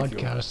Vlad the Thank you.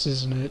 podcast,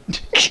 isn't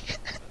it?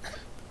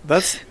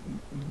 That's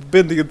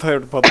been the entire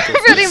podcast.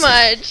 Pretty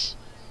much.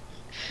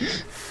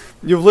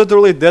 You've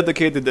literally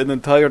dedicated an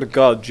entire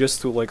god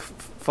just to like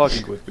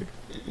fucking with me,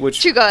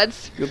 which Two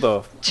gods. you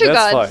know Two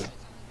that's gods. fine.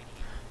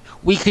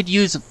 We could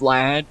use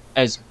Vlad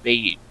as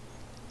bait.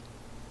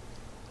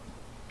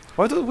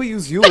 Why don't we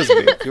use you as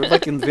bait? You're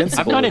like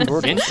invincible. I'm not with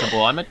turtles.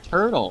 invincible. I'm a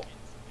turtle.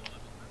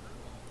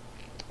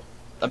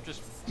 I'm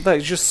just No,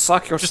 you just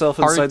suck yourself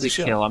hard inside to the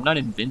shell, kill. I'm not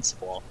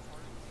invincible.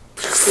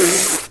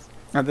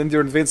 and then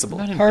you're invincible.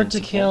 I'm not Hard to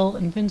invincible. kill,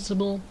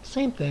 invincible,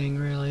 same thing,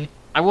 really.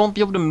 I won't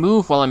be able to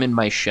move while I'm in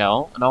my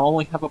shell, and I'll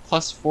only have a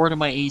 +4 to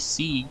my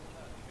AC.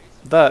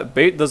 That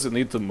bait doesn't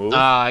need to move.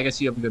 I guess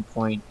you have a good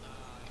point.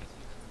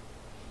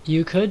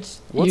 You could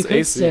What's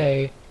AC?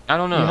 say I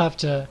don't you know. have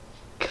to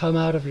come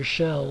out of your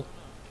shell.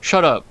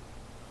 Shut up.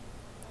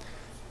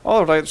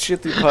 Alright,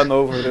 shitty pun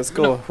over. Let's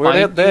go. Where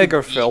find that dagger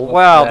you fell. evil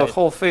Wow, guy. the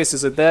whole face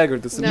is a dagger.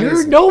 That's No. You're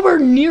amazing. nowhere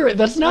near it.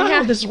 That's not We how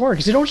have- this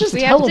works. You don't just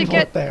we have to teleport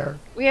get- there.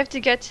 We have to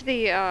get to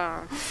the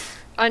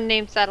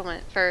unnamed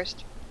settlement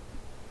first.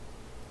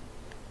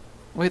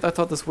 Wait, I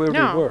thought that's where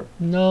No. we were.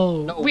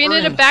 No. No, We we're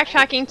ended in- up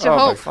backtracking to Oh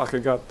my Hope.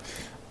 fucking god.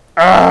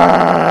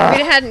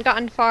 We hadn't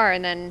gotten far,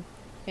 and then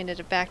we ended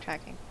up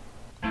backtracking.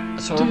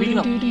 So are we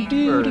gonna leave,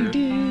 or-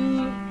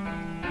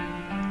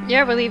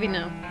 Yeah, we're leaving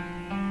now.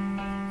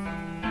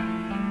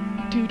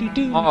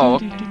 Oh,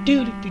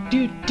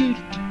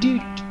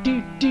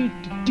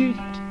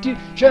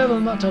 Travel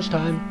not touch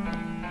time.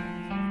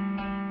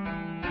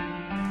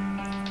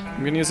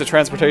 I'm gonna use a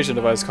transportation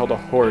device called a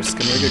horse.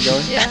 Can we get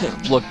going?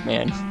 Yeah. Look,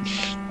 man.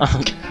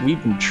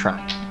 We've been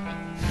trying.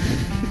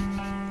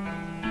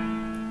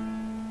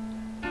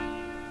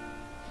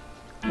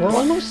 We're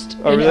almost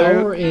Are an we there?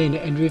 hour in,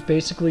 and we've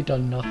basically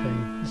done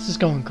nothing. This is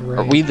going great.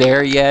 Are we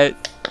there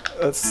yet?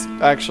 That's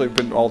actually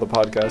been all the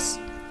podcasts.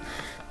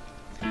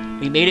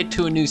 We made it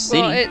to a new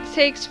city. Well, it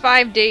takes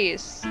 5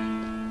 days.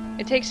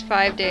 It takes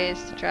 5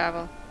 days to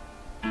travel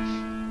to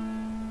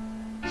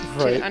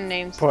the Right.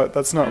 unnamed. But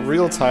that's not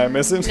real time,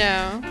 is it?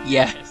 No.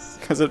 Yes.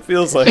 Because it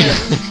feels like it.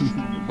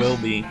 It will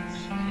be.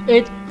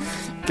 It,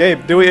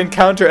 Gabe, do we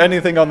encounter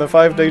anything on the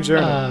 5-day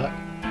journey?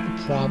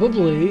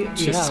 probably,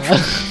 Just yeah.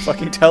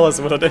 fucking tell us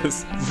what it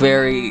is.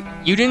 Very.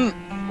 You didn't.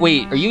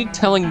 Wait, are you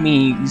telling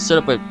me you set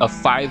up a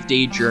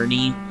 5-day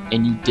journey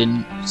and you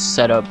didn't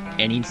set up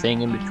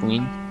anything in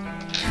between?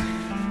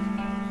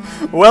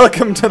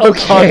 Welcome to the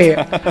Okay.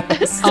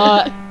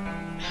 podcast.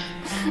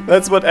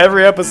 That's what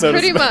every episode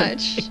Pretty is about.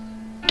 much.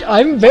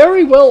 I'm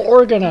very well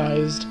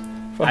organized.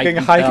 Fucking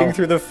can hiking tell.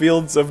 through the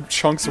fields of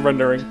chunks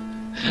rendering.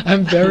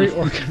 I'm very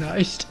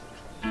organized.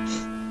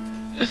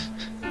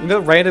 You know,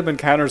 random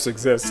encounters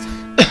exist.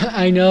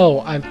 I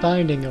know, I'm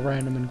finding a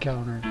random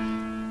encounter.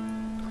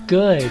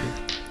 Good.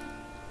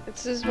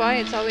 This is why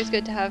it's always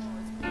good to have.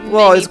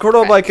 Well, many it's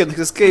Kurobike friends. and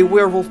his gay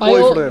werewolf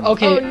I'll- boyfriend.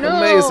 okay. Oh, no.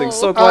 Amazing,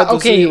 so glad to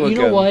okay, see you you again.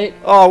 know what?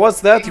 Oh,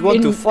 what's that? You want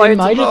In, to fight? in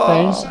my Oh.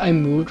 defense, I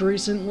moved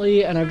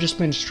recently, and I've just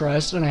been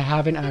stressed, and I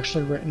haven't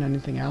actually written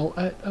anything out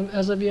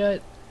as of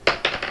yet.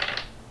 I've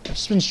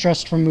just been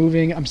stressed from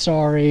moving. I'm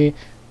sorry.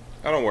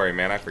 Oh, don't worry,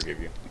 man. I forgive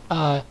you.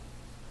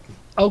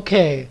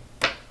 Okay.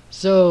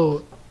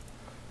 So,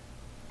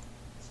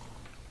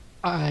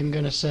 I'm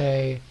gonna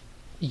say,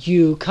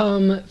 you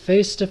come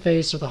face to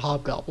face with a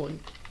hobgoblin.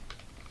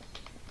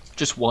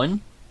 Just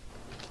one?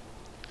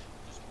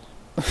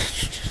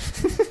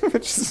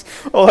 Just,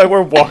 oh, like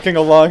we're walking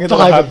along and the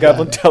Five of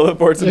hobgoblin them.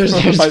 teleports in There's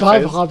front of my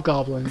 5 face.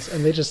 hobgoblins,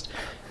 and they just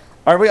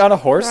Aren't we on a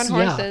We're horse? on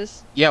Yeah.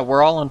 horses. Yeah,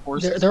 we're all on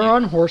horses. they're here.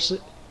 on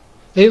horses.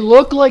 They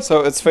look like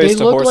So it's face they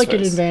to look horse like an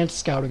face. advanced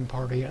scouting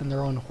party, and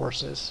they're on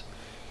horses,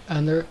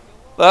 and they're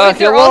Wait,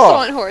 they're hello. also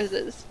on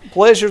horses.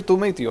 Pleasure to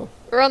meet you.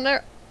 We're on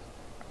their.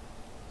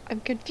 I'm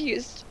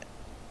confused.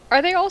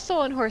 Are they also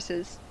on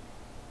horses?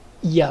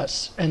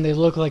 yes, and they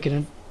look like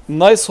an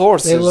Nice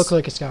horses. they look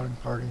like a scouting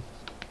party.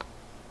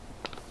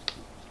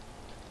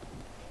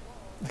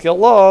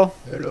 Hello.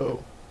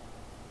 Hello.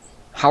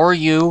 How are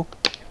you?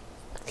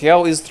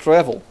 How is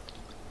travel?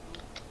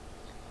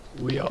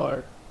 We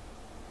are.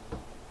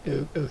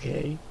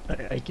 Okay,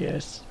 I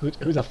guess. Who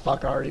the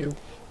fuck are you?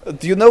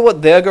 Do you know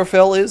what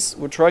Daggerfell is?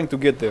 We're trying to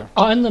get there.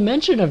 On the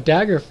mention of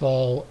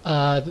Daggerfall,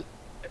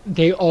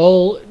 they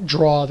all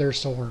draw their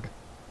sword.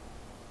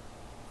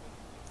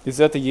 Is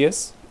that a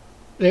yes?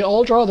 They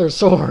all draw their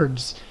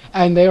swords,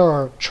 and they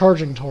are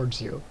charging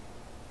towards you.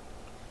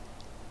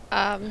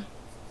 Are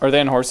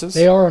they on horses?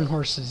 They are on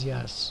horses,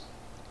 yes.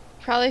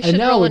 Probably And should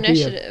now roll would be a-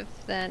 initiative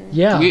then.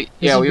 Yeah, We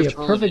this would be have a to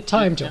roll perfect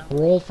time initiative to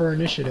roll for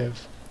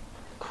initiative.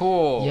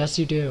 Cool. Yes,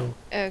 you do.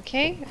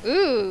 Okay.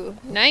 Ooh,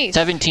 nice.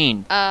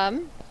 17.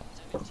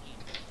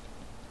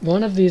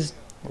 One of these,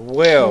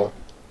 Well,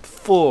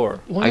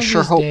 4. one I of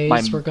sure these hope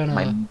days,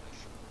 my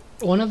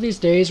one of these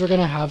days we're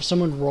gonna have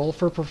someone roll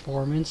for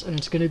performance, and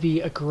it's gonna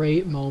be a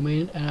great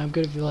moment, and I'm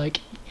gonna be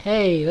like,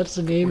 "Hey, that's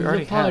the name We of the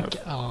already have.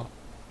 podcast." Oh,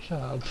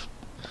 shut up.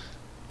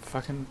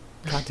 Fucking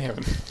goddamn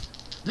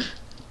it.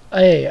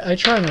 Hey, I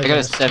try my I got a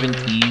best here.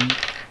 17.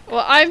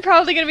 Well, I'm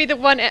probably gonna be the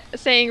one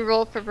saying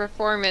roll for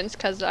performance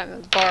because I'm a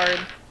bard.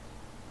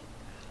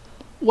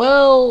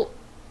 Well,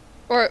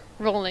 Or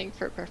rolling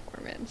for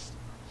performance.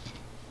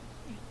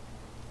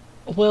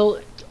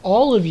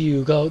 all of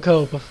you go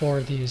before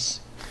these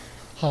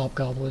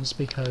hobgoblins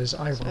because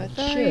I So rolled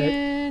shit.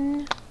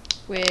 Thorian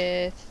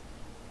with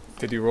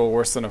Did you roll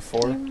worse than a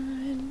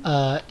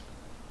 4?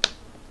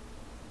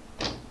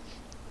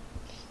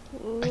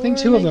 I think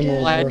 2 of them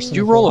rolled Vlad, worse did than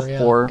you a roll 4, a yeah.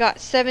 4? got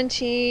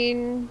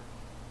 17.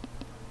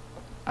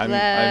 I'm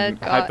Glad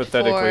got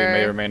hypothetically 4.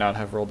 may or may not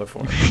have rolled a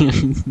 4.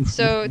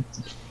 So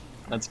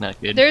That's not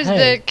good. there's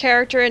Hey. the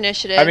character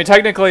initiative. I mean,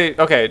 technically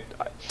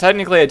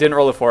I didn't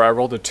roll a 4. I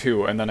rolled a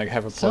 2, and then I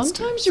have a plus 2.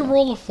 Sometimes you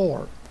roll a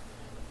 4.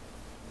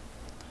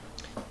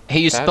 Hey,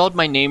 you That spelled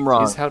my name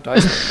wrong. Is how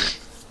dice work.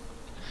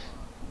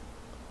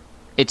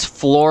 It's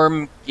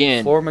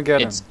Flormgin.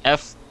 Flormageddon. It's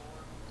Flormgin.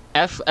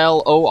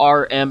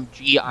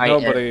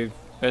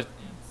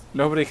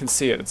 Nobody can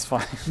see it. It's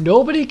fine.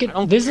 Nobody I can.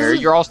 don't This care.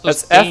 is You're also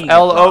That's saying it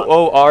wrong.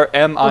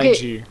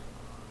 FLOORMIG.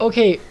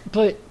 okay,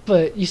 but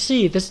you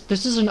see, this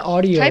is an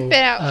audio. Type it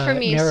out for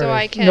me so narrative.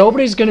 I can-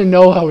 Nobody's gonna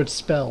know how it's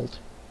spelled.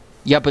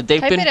 Yeah, but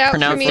they've Type been it out for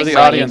pronounced me For the so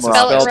I can audience, it's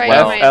spell it spelled right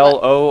on my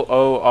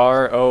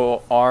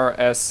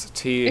FLOORORST.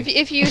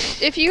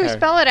 If you Okay.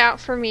 spell it out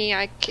for me,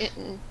 I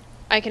can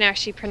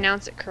actually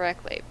pronounce it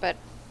correctly. But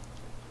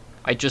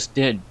I just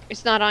did.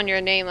 it's not on your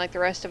name like the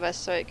rest of us,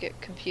 so I get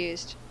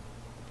confused.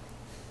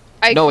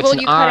 No, it's well, an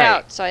you cut I.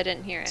 out, so I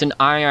didn't hear It's it. an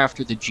I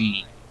after the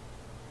G.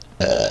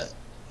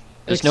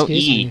 There's no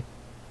Excuse E. me.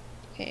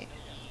 Okay.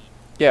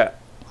 Yeah.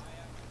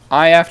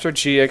 I after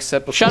G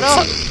except before Shut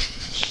up!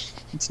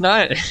 It's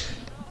not.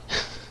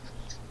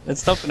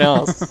 It's something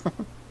else.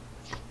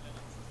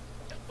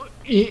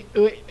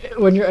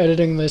 When you're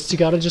editing this, you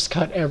gotta just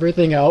cut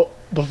everything out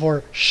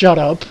before "shut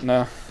up."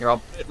 No. Here,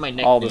 I'll put my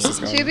nickname. All this is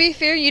going To be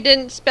fair, you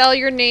didn't spell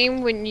your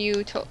name when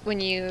you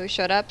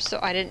showed up, so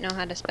I didn't know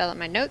how to spell it in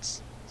my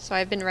notes. So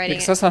I've been writing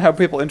Because it. that's not how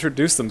people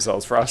introduce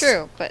themselves for us.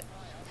 True, but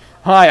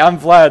Hi, I'm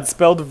Vlad,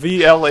 spelled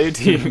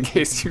VLAD in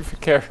case you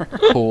care.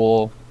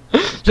 Cool.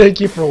 Thank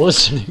you for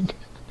listening.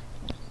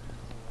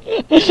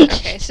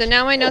 okay. So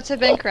now my notes have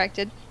been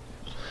corrected.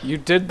 You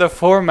did the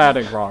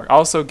formatting wrong.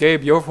 Also,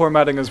 Gabe, your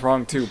formatting is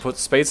wrong too. Put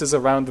spaces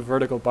around the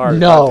vertical bar. God damn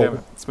No, it.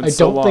 It's been I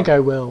so don't long. think I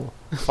will.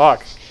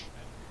 Fuck.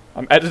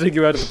 I'm editing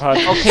you out of the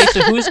podcast. Okay,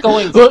 so who's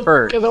going Well,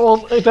 first?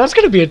 that's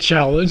gonna be a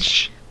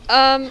challenge.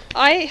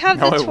 I have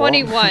No, the it won't.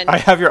 21. I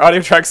have your audio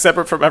track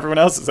separate from everyone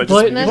else's. I just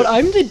But That's- but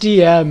I'm the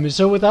DM,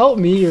 so without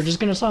me, you're just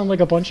gonna sound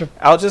like a bunch of.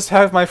 I'll just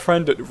have my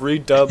friend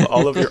redub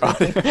all of your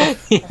audio. I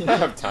don't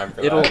have time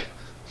for It'll that.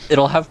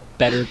 it'll have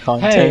better Hey,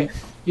 content.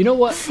 you know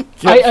what?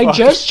 Yeah, I fuck.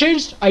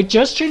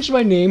 just changed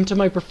my name to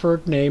my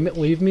preferred name.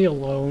 Leave me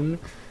alone.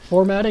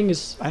 Formatting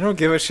is I don't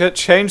give a shit.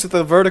 Change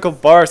the vertical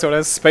bar so it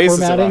has spaces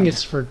formatting around.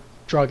 is for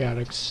drug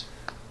addicts.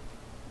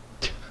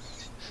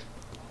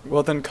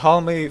 Well, then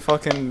call me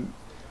fucking...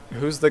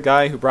 Who's the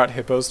guy who brought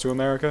hippos to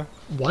America?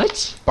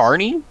 What?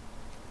 Barney?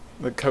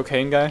 The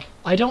cocaine guy?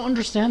 I don't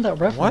understand that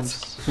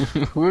reference.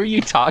 Who are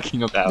you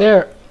talking about?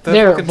 There, The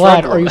there, fucking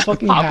Vlad. drug Are you lord.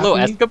 fucking Pablo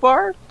happy?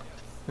 Escobar?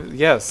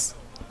 Yes.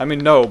 I mean,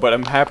 no, but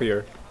I'm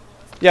happier.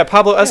 Yeah,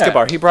 Pablo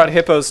Escobar. He brought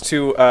hippos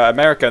to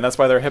America, and that's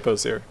why there are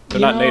hippos here. They're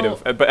You not know-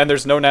 native, and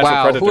there's no natural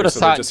Wow, who would predators, have so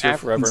they're thought just here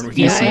forever. And we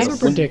Yeah, can I see have them. a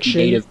prediction.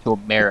 Native to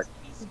America.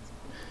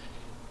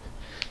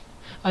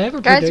 I have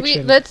a Guys,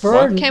 prediction. let's For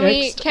our can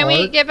we next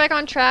arc- get back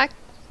on track?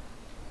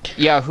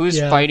 Yeah, who's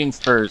Yeah. fighting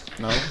first?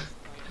 No?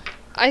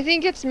 I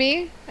think it's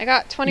me. I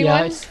got Yeah,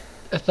 21. it's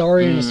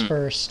Athorian is Mm.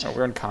 first. Oh,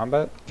 we're in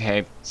combat?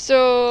 Okay.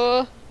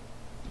 So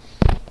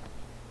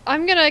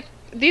I'm gonna.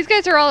 These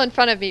guys are all in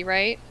front of me,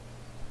 right?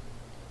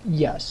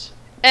 Yes.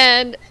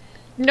 And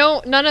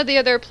none of the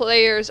other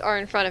players are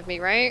in front of me,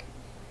 right?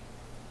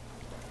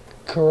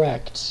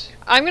 Correct.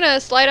 I'm gonna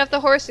slide off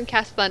the horse and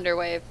cast Thunder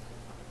Wave.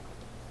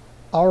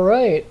 All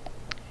right.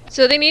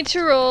 So they need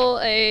to roll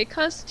a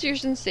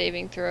Constitution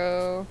saving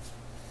throw.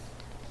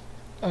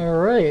 All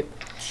right.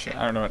 Shit,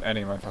 I don't know what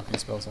any of my fucking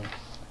spells are.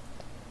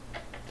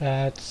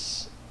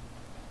 That's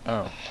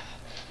Oh.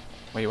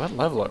 Wait, what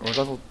level? We're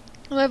level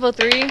Level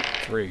 3.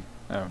 3.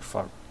 Oh,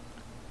 fuck.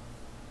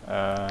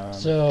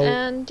 So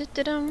And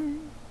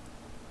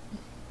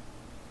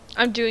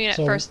I'm doing it at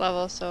So- first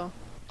level, so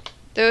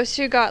those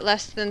who got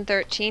less than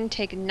 13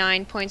 take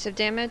 9 points of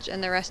damage,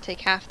 and the rest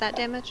take half that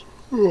damage.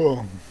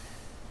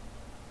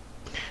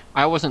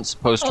 I wasn't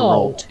supposed to Oh.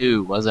 roll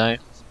 2, was I?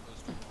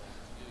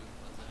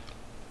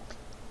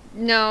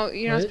 No,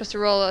 you're not What? supposed to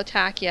roll an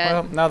attack yet.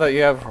 Well, now that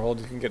you have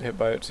rolled, you can get hit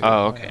by it too.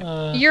 Oh, okay.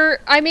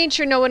 I made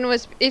sure no one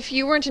was. If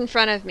you weren't in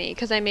front of me,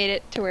 because I made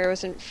it to where it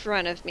was in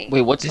front of me.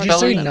 Wait, what's did the you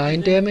say spell?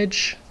 9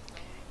 damage?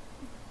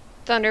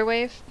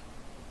 Thunderwave.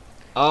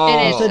 Oh,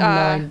 And You it's, said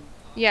 9.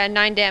 Yeah,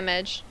 9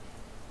 damage.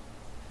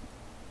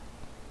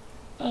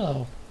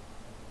 Oh.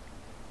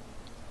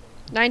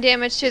 9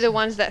 damage to the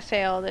ones that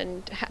failed,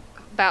 and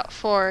about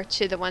 4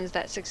 to the ones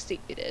that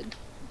succeeded.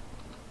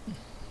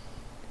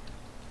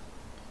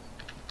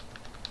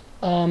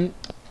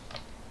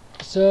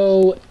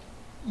 So,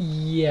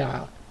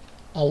 yeah.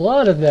 A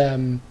lot of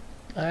them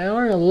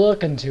aren't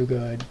looking too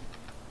good.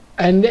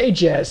 And they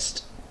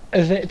just,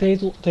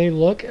 they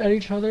look at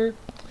each other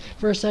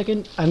for a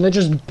second, and they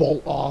just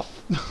bolt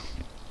off.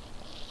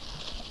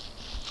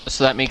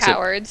 so that makes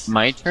Cowards. it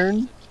my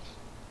turn?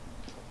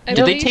 I Did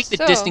they believe take the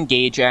so.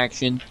 disengage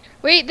action?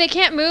 Wait, they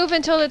can't move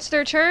until it's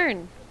their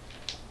turn.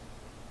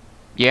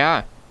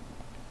 Yeah.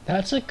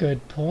 That's a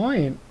good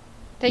point.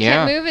 They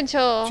Yeah. can't move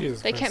until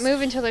Jesus they Christ. can't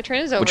move until their turn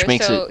is over. Which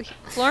makes so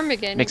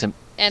Flormigan Makes him.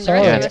 and the Sorry.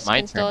 rest Yeah, of it's us my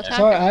can still turn now. attack.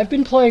 Sorry, I've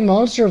been playing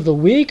Monster of the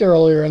Week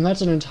earlier, and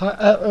that's an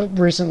entire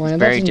recently,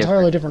 and that's very an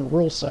entirely different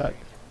rule set.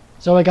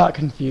 So I got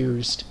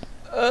confused.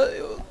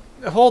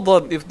 Hold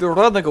on. If they're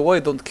running away,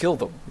 don't kill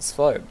them. It's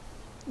fine.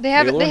 They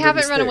haven't learned their run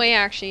mistake. away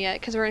actually yet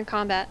because we're in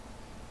combat.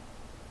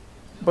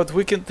 But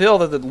we can tell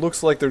that it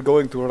looks like they're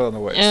going to run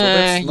away. So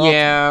that's not,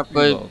 Yeah,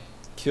 but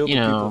kill the you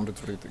people know. I'm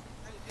retreating.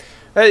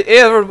 Hey,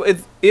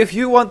 if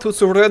you want to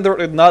surrender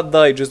and not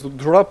die, just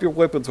drop your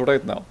weapons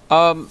right now.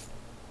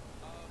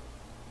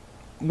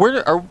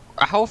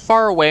 how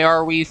far away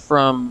are we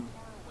from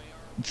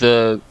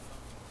the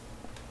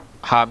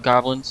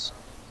hobgoblins?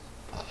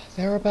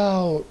 They're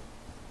about,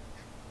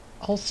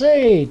 I'll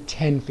say,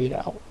 10 feet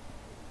out.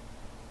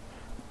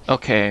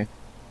 Okay.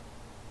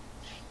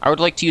 I would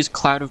like to use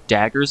Cloud of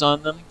Daggers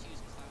on them.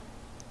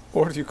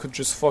 Or you could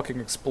just fucking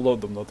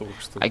explode them, not the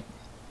worst thing.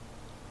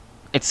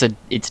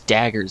 It's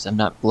daggers. I'm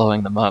not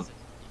blowing them up.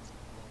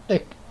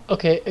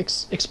 Okay,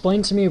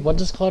 explain to me, what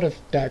does Cloud of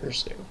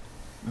Daggers do?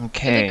 It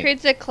Okay.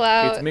 creates a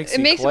cloud. It makes It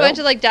a makes a cloud bunch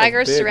of like of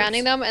daggers daggers.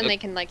 surrounding them, and they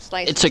can like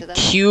slice It's a into them.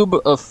 cube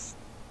of.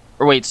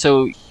 Or wait,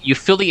 so you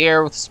fill the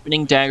air with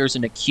spinning daggers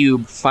in a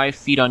cube, 5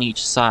 feet on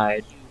each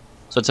side.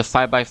 So it's a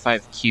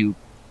 5x5 cube.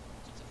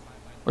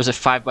 Or is it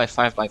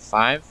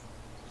 5x5x5?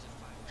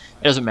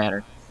 It doesn't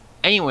matter.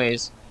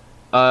 Anyways,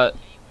 the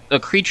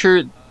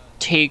creature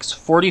takes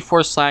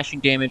 44 slashing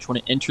damage when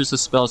it enters the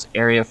spell's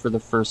area for the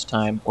first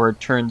time, or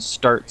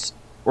starts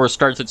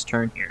its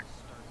turn here.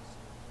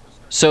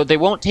 So they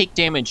won't take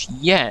damage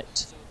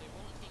yet,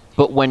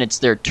 but when it's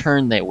their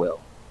turn, they will.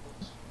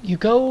 You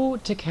go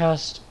to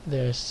cast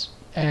this,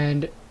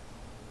 and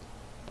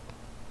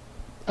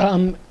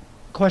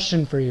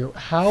question for you: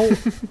 how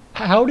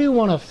do you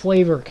want to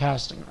flavor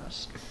casting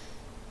this?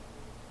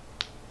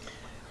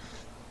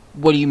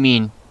 What do you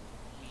mean?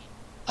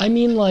 I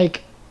mean,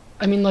 like,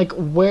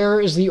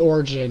 where is the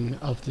origin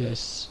of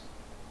this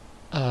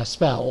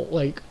spell?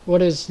 Like,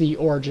 what is the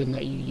origin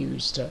that you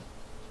use to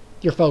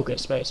your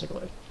focus,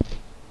 basically?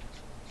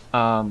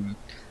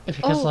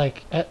 Because Oh,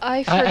 like, I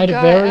I'd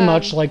forgot, very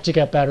much like to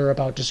get better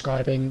about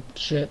describing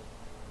shit.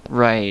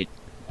 Right.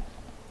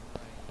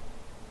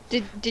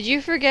 Did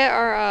you forget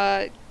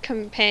our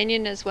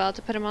companion as well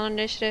to put him on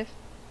initiative?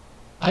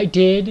 I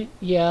did,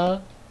 yeah,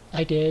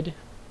 I did.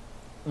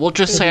 We'll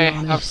just To say be I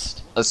have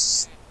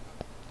honest.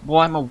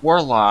 well, I'm a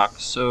warlock,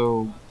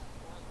 so...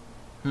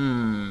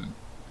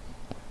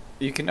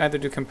 You can either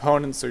do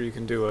components or you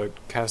can do a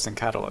casting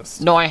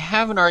catalyst. No, I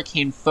have an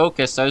arcane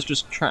focus. I was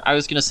just I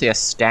was gonna say a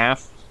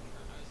staff,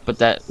 but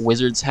that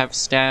wizards have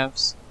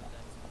staffs.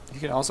 You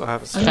can also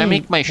have a Can I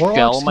make my warlocks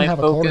shell can my have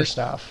a focus?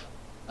 quarterstaff.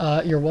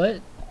 Your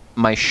what?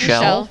 My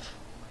shell. shell.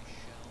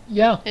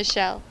 Yeah, His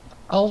shell.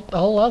 I'll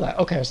allow that.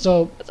 Okay,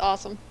 so That's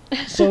awesome.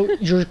 so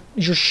your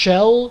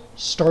shell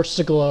starts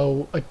to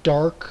glow a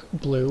dark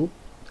blue,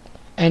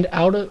 and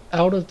out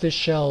of this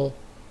shell,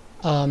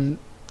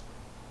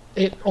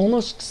 it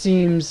almost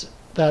seems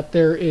that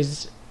there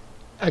is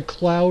a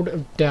cloud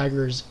of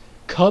daggers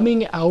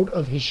coming out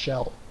of his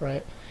shell,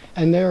 right?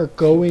 And they are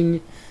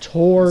going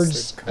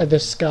towards the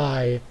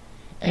sky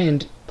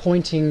and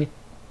pointing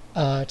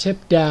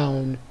tip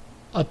down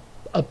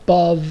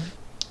above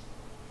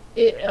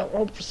it,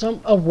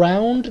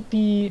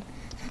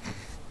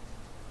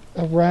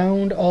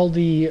 around all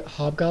the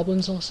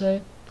hobgoblins, I'll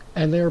say,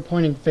 and they are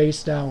pointing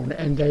face down,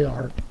 and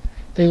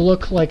they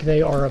look like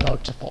they are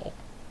about to fall.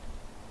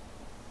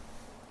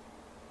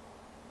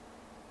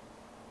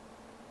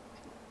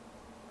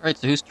 Alright,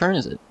 so whose turn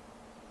is it?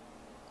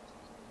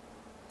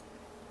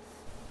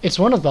 It's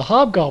one of the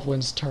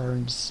hobgoblins'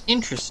 turns.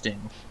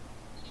 Interesting.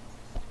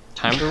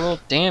 Time to roll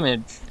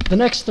damage. The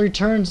next 3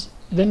 turns,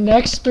 The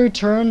next 3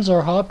 turns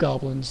are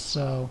hobgoblins,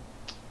 so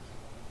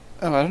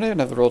Oh, I don't even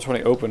have the roll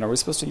 20 open. Are we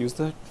supposed to use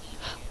that?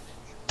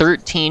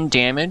 13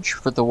 damage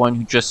for the one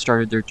who just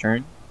started their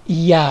turn.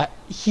 yeah,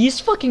 he's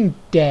fucking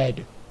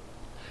dead.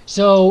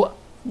 So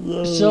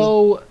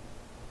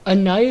a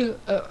knife,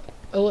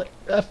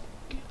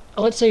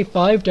 let's say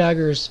 5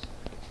 daggers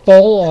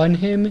fall on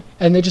him,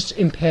 and they just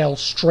impale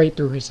straight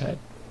through his head.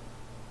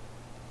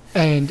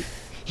 And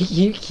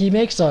he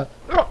makes a,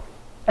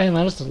 and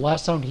that is the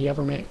last sound he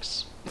ever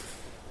makes.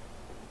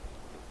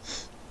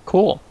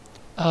 Cool.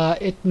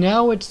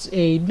 Now it's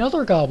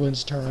another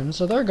goblin's turn,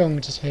 so they're going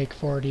to take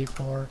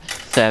 4d4.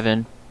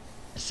 7.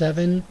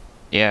 7.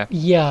 Yeah.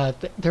 Yeah,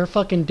 they're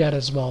fucking dead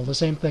as well. The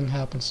same thing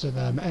happens to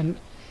them. And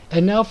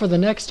now for the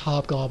next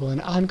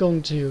hobgoblin, I'm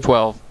going to...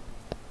 12.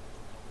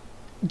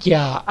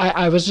 Yeah,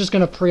 I was just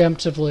gonna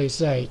preemptively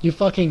say, you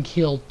fucking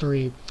killed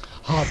 3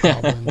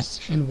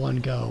 hobgoblins in one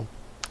go.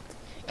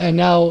 And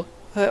now...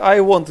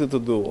 I wanted to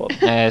do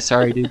one.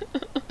 Sorry, dude.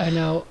 And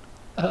now,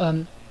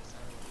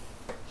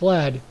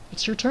 Vlad,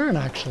 it's your turn,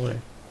 actually.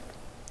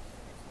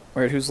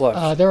 Wait, who's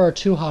left? There are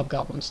 2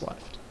 hobgoblins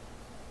left.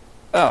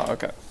 Oh,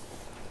 okay.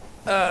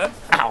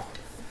 Ow.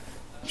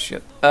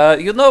 Shit.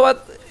 You know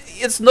what?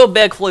 It's no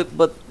backflip,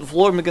 but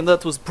Vlormigan,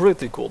 that was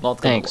pretty cool, not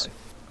gonna Thanks.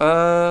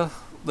 lie.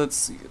 Let's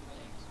see.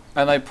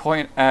 And I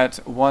point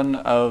at one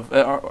of...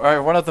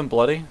 are one of them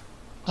bloody?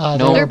 No.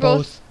 They're They're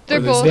both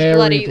both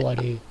very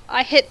bloody.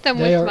 I hit them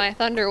They with are- my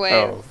thunder wave.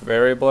 Oh,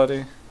 very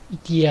bloody?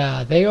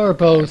 Yeah, they are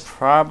both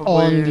Probably...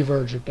 on the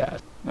verge of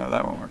death. No,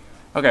 that won't work.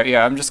 Okay,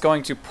 yeah, I'm just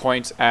going to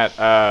point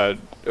at,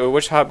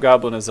 which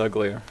hobgoblin is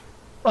uglier?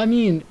 I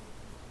mean,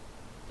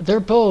 they're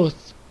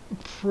both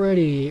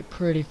pretty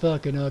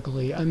fucking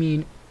ugly. I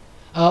mean,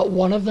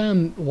 one of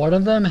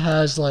them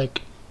has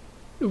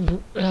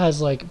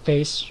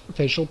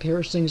facial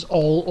piercings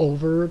all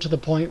over to the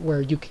point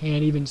where you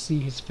can't even see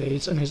his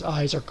face and his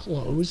eyes are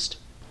closed.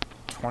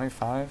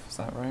 25? Is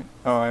that right?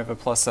 Oh, I have a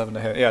 +7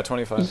 to hit. Yeah,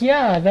 25.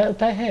 Yeah,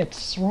 that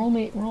hits. Roll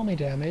me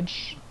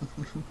damage.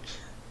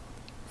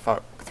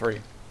 Fuck,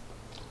 3.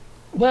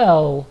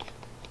 Well,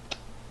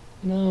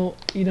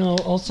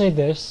 I'll say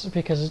this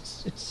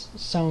because it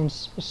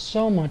sounds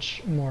so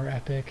much more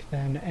epic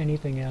than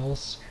anything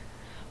else.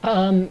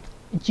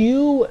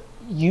 You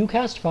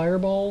cast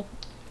Fireball.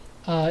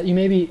 You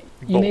maybe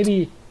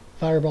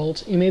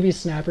Firebolt. You maybe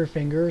snap your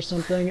finger or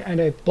something, and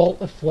a bolt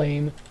of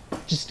flame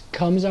just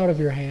comes out of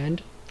your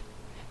hand,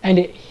 and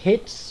it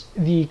hits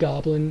the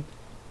goblin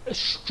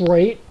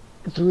straight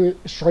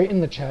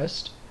in the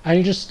chest, and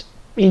he just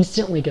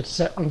instantly gets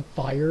set on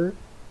fire.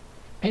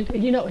 And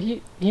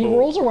he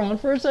rolls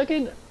around for a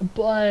second,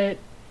 but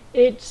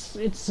it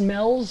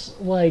smells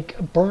like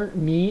burnt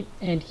meat,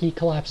 and he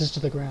collapses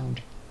to the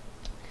ground.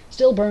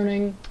 Still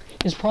burning,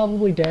 is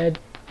probably dead,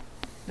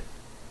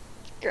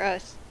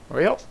 Gross.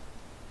 Well,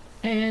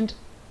 and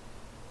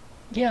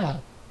yeah,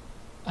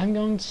 I'm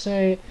going to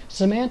say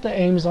Samantha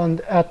aims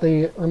at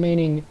the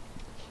remaining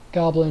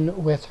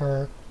goblin with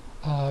her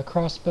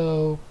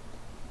crossbow,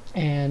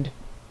 and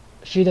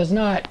she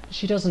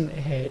doesn't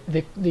hit.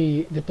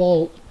 The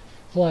bolt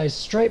flies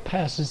straight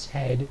past his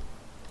head.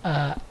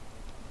 I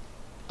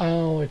don't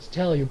know what to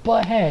tell you,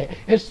 but hey,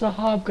 it's the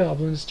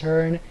hobgoblin's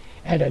turn,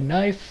 and a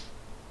knife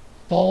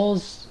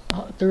falls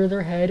through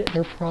their head.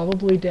 They're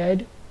probably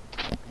dead.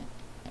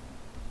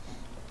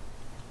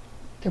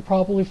 They're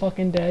probably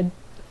fucking dead.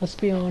 Let's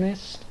be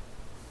honest.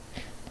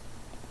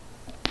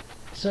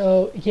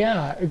 So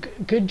yeah,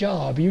 good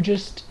job. You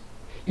just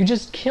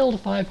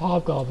killed 5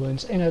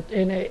 hobgoblins in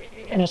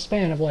a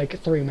span of like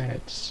 3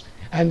 minutes,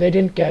 and they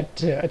didn't get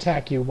to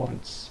attack you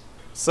once.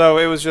 so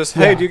it was just,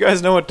 hey, Yeah, do you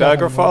guys know what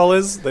definitely. Daggerfall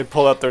is? They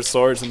pull out their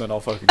swords and then I'll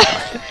fucking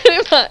die.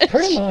 Pretty much.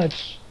 Pretty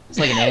much. It's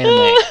like an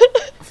anime.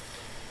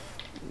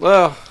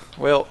 Well,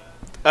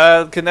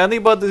 can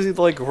anybody,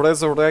 like,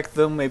 resurrect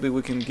them? Maybe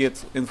we can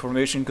get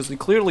information, because we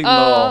clearly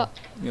know,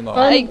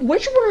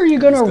 Which one are you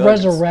gonna These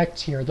guys. resurrect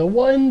here? The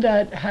one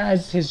that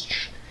has his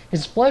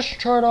flesh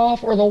charred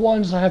off, or the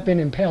ones that have been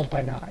impaled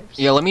by knives?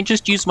 Yeah, let me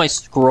just use my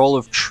scroll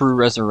of true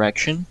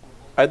resurrection.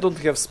 I don't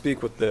have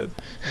Speak with Dead.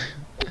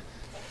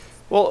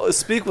 Well,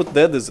 Speak with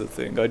Dead is a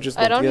thing, I just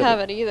I don't get have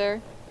it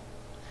either.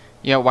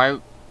 Yeah, why?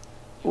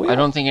 I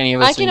don't think any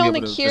of us I can would be only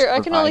able to cure. just I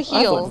can only revive. I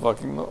heal. don't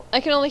fucking know. I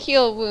can only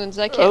heal wounds.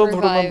 I I can't don't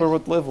revive. remember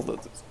what level that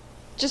is.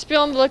 Just be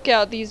on the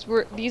lookout. These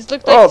look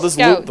like Oh, let's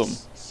scouts. loot them.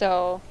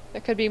 So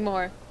there could be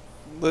more.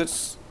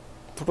 Let's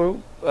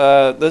loot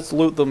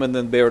them and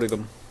then bury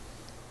them.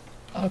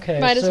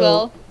 Okay. Might as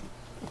well.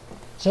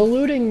 So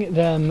looting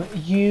them,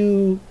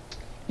 you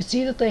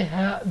see that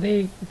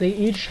they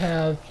each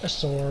have a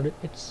sword.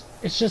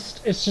 It's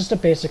just a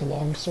basic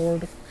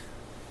longsword.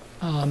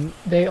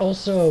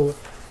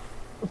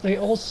 They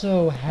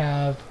also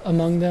have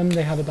among them,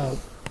 they have about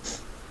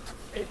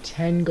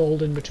 10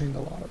 gold in between the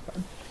lot of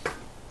them.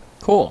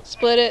 Cool.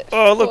 Split it.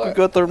 Oh, look, we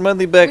got our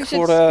money back We should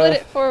for split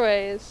it 4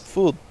 ways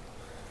food.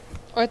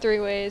 or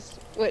 3 ways.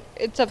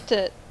 It's up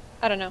to.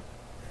 I don't know.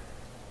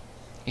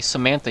 Hey,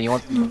 Samantha, you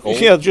want some gold?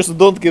 Yeah, just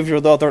don't give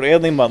your daughter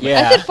any money.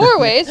 Yeah. I said 4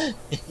 ways.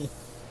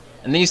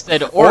 And then you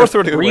said, Or or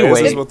 30 three ways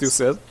is ways. what you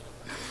said.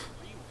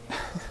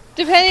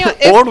 Depending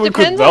on Or if, we could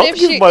depends on not if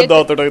give she my it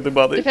daughter any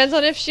money. depends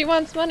on if she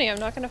wants money. I'm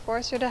not gonna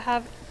force her to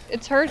have.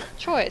 It's her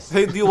choice.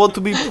 Hey, do you want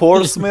to be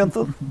poor,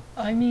 Samantha?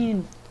 I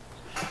mean,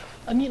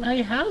 I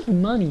have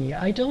money.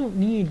 I don't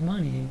need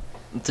money.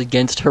 It's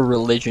against her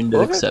religion to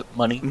Okay. accept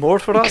money. More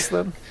for us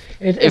then.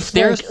 It's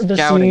there's like the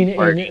scouting scene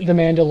party- in The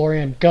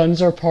Mandalorian.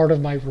 Guns are part of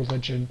my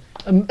religion.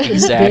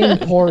 Exactly. Being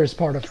poor is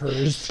part of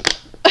hers.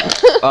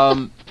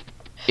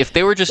 If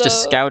they were just a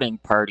So- scouting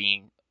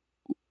party,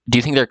 do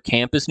you think their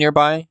camp is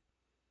nearby?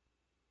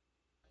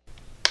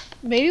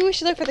 Maybe we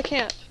should look for the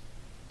camp.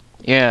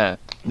 Yeah.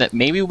 That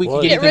maybe we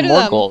What? could get Get rid even of more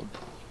them. gold.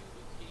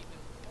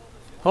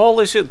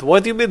 Holy shit,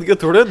 what do you mean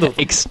get rid of them?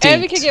 Extinct.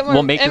 And we could get more.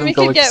 We'll make and them we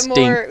go could get extinct.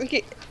 more.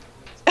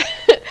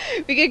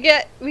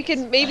 We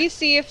could maybe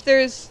see if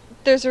there's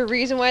a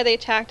reason why they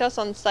attacked us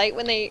on sight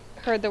when they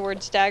heard the word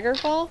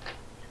Staggerfall.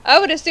 I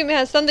would assume it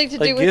has something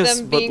to I do with guess,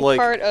 them but, being like-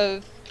 part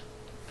of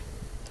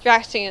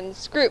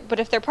Draxian's group. But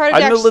if they're part of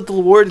I'm a Drax,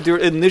 little worried your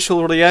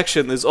initial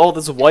reaction is, oh,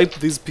 let's wipe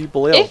these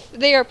people out. if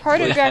they are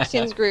part of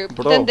Draxian's group,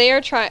 Bro. then they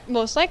are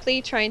most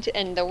likely trying to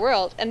end the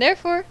world, and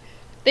therefore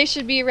they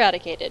should be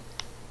eradicated.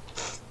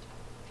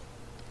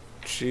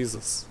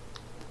 Jesus.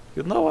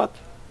 You know what?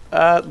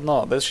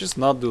 No, let's just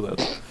not do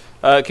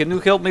that. Can you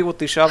help me with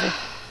the shovel?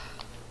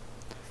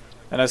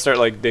 And I start,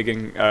 like,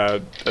 digging a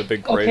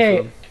big grave for Okay,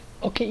 them.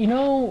 okay. You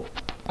know,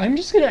 I'm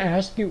just gonna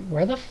ask you,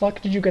 where the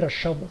fuck did you get a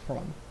shovel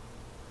from?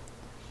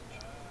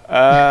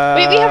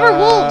 Wait, we have our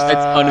wolves. That's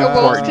Our wolves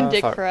unimportant. can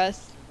dig Fuck. for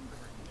us.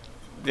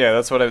 Yeah,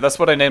 that's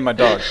what I named my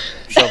dog.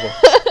 Shovel.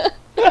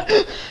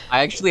 I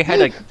actually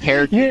had a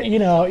character. You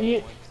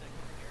know,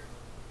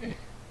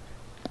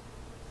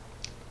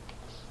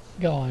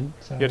 go on.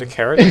 So. You had a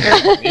carrot?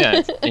 Yeah,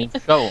 it's named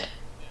Shovel.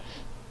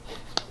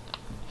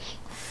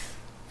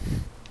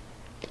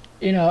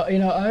 You know,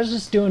 I was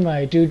just doing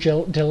my due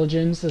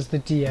diligence as the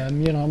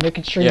DM. You know,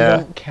 making sure Yeah.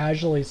 you don't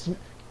casually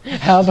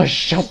have a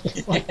shovel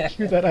like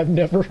you that I've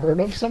never heard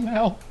of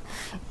somehow.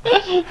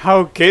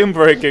 How game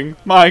breaking.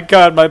 My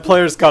god, my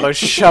players got a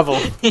shovel.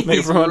 They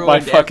He's ruined my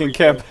ruined fucking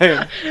everything.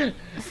 campaign.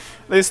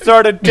 They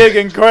started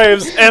digging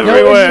graves No,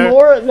 everywhere. it's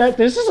more that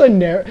this is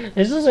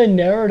a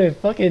narrative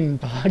fucking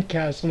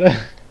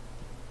podcast.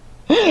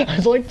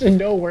 I'd like to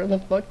know where the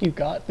fuck you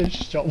got this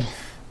shovel.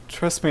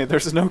 Trust me,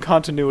 there's no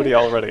continuity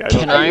already. I don't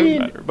Can think I- it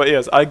matter. But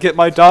yes, I get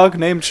my dog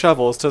named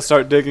Shovels to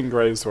start digging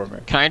graves for me.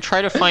 Can I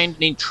try to find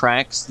any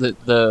tracks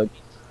that the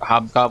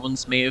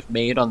hobgoblins may have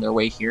made on their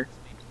way here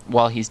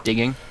while he's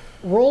digging?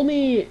 Roll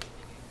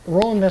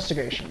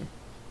investigation.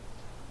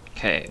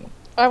 Okay.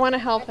 I want to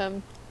help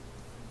him.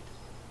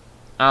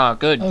 Ah,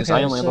 good, because I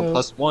Okay, only have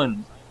a so-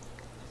 +1.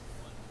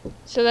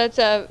 So that's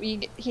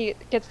he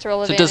gets to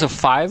roll So advantage. does a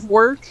 5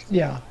 work?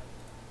 Yeah.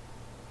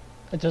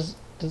 It does.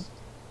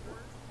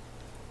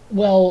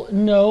 Well,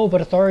 no,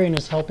 but Atharian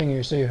is helping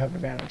you, so you have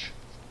advantage.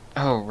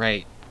 Oh,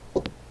 right.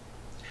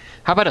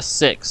 How about a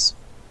 6?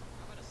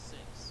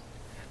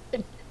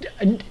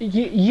 And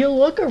you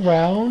look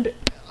around.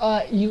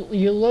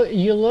 You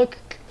look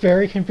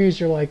very confused.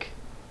 You're like,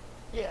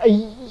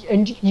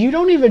 and you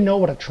don't even know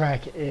what a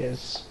track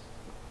is.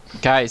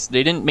 Guys,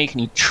 they didn't make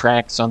any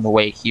tracks on the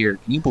way here.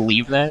 Can you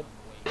believe that?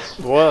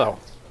 Wow.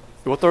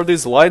 What are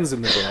these lines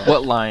in the ground?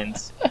 What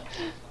lines?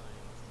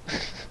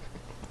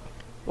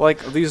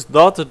 Like, these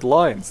dotted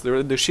lines. They're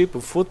in the shape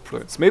of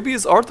footprints. Maybe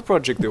it's art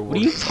project they're What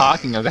are you working.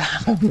 talking about?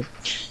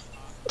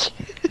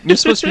 You're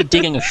supposed to be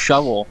digging a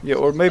shovel. Yeah,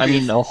 or maybe I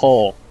mean, a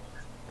hole.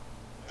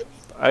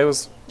 I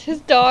was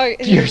His dog,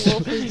 You're his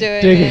wolf is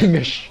doing digging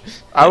it.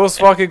 a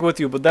fucking with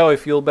you, but now I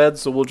feel bad,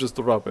 so we'll just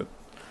drop it.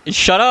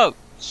 Shut up!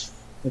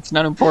 It's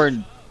not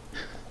important.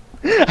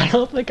 I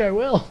don't think I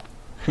will.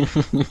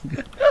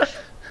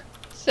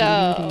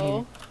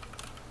 So,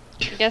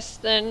 I guess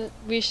then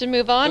we should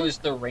move So on. is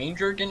the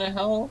ranger gonna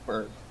help,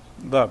 or?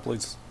 Nah,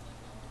 please.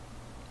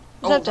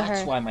 It's up to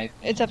that's her. why my...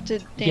 It's up to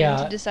Dan Yeah.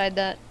 to decide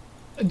that.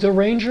 The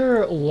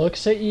ranger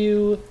looks at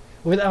you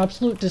with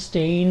absolute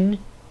disdain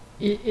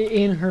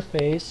in her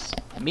face,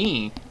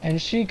 Me?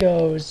 and she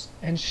goes,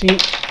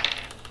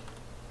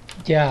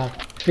 yeah,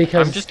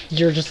 because I'm just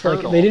you're just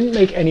turtle. like, they didn't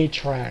make any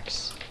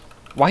tracks.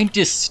 Why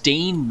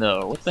disdain,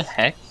 though? What the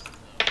heck?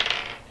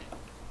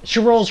 She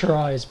rolls her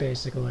eyes,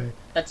 basically.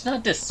 That's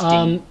not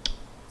disdain.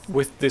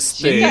 With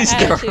this You got used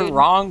disdain. the attitude.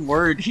 wrong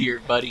word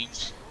here, buddy.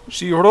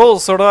 She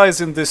rolls her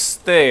eyes in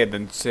disdain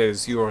and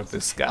says, "You're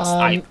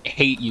disgusting." I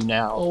hate you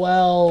now.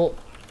 Well,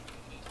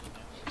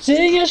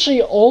 seeing as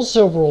she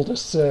also rolled a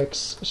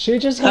 6, she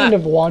just kind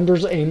of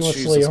wanders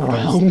aimlessly Jesus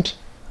Christ.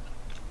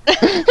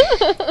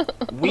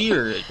 around.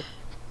 Weird.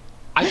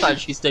 I thought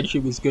she said she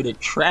was good at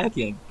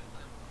tracking.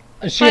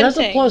 She has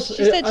a Hunting. plus.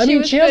 She said I she mean,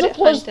 was she has good a at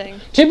plus. hunting.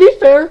 To be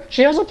fair,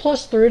 she has a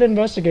 +3 to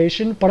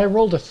investigation, but I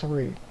rolled a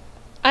 3.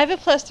 I have a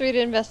 +3 to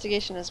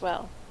investigation as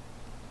well.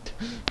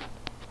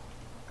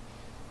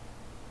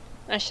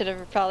 I should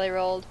have probably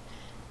rolled.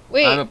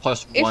 Wait, I'm a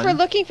 +1. if we're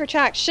looking for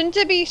tracks, shouldn't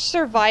it be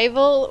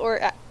survival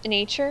or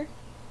nature?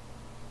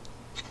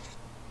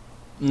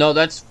 No,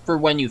 that's for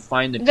when you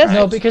find the That's- tracks.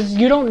 No, because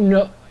you don't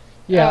know.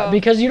 Yeah, Oh.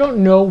 because you don't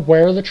know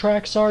where the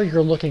tracks are,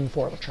 you're looking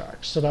for the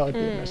tracks, so that would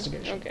be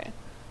investigation. Okay.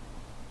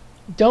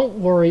 Don't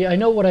worry, I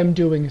know what I'm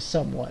doing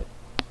somewhat.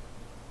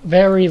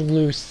 Very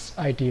loose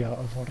idea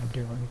of what I'm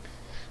doing.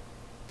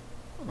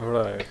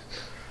 Right.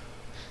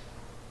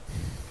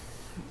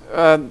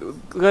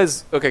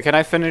 Guys, okay, can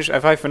I finish?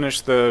 Have I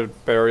finished the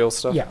burial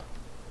stuff? Yeah.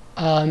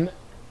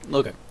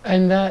 Okay.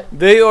 And that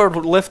They are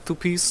left to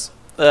peace.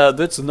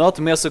 Let's not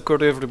massacre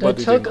that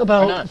everybody. took Why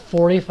about not?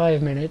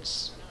 45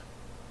 minutes,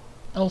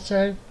 I'll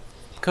say.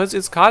 Because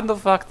it's kind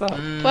of fucked up.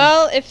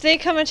 Well, if they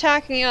come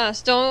attacking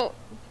us, don't.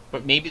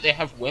 But maybe they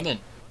have women.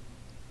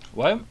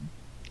 What?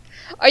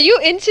 Are you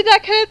into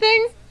that kind of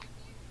thing?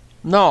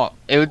 No,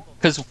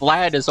 because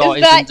Vlad is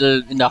always that-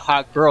 into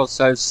hot girls.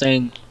 So I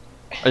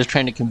was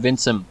trying to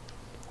convince him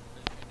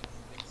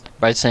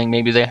by saying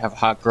maybe they have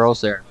hot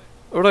girls there.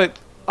 Alright,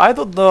 I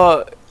don't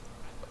know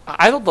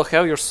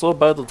how you're so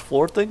bad at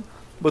flirting,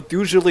 but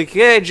usually,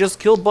 hey, just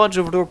kill a bunch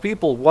of their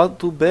people. Want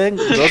to bang?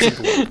 Doesn't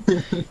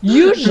work.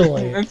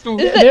 Usually. Is There-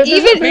 that there's a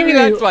even? Maybe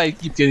very- that's why I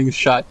keep getting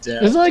shot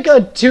down. There's like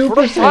a From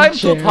 2% time to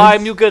chance.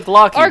 time, you get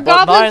lucky, Are but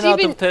 9 goblins out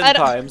even- of 10 I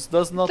don't- times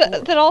does not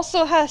work. That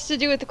also has to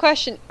do with the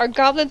question: are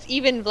goblins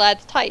even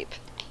Vlad's type?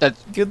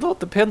 You know, it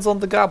depends on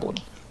the goblin.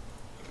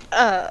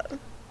 I'm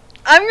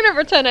gonna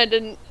pretend I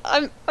didn't.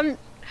 I'm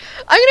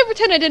gonna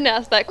pretend I didn't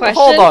ask that question.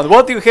 Hold on,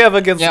 what do you have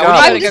against Yeah, what do you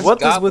have goblins? against What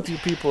is goblins? with you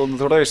people and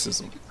the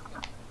racism?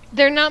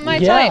 They're not my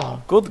Yeah. type.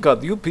 Good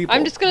God, you people.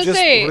 I'm just gonna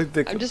say.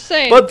 Ridiculous. I'm just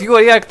saying. But you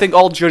are acting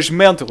all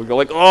judgmental. You're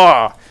like,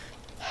 oh,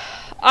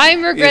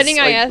 I'm regretting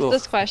it's I like, asked ugh,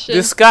 this question.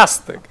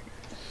 disgusting.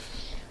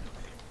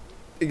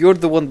 You're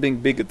the one being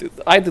bigoted.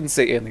 I didn't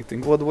say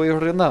anything one way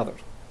or another.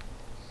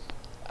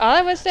 All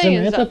I was saying is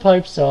Samantha that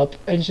pipes up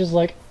and she's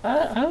like,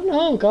 I don't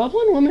know,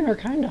 goblin women are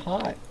kind of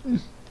hot.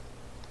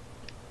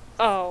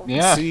 oh,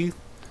 Yeah. See?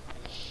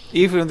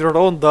 Even your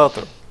own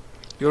daughter.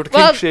 You're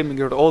Well- kink shaming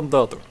your own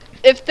daughter.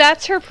 if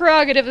that's her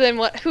prerogative, then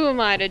what? Who am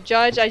I to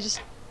judge?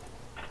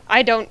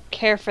 I don't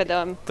care for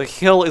them. The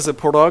hell is a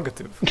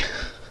prerogative?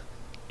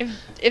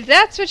 If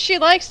that's what she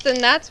likes, then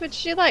that's what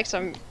she likes.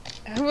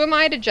 Who am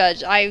I to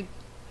judge? I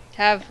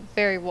have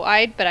very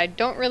wide, but I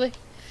don't really.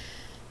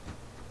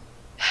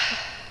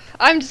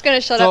 I'm just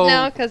gonna shut So- up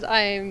now because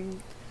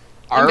I'm.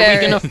 Are we gonna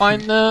embarrassed.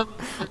 find them?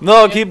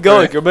 No, keep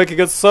going. You're making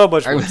it so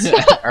much Are we, worse.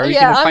 are we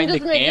Yeah, gonna I'm find the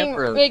just making camp?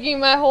 Or making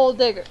my hole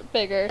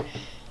bigger.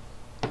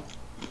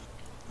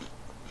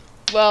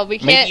 Well, we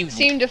can't Maybe-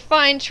 seem to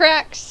find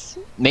tracks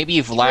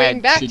maybe going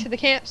Vlad back should to the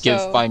camp. give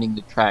So, finding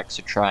the tracks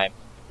a try.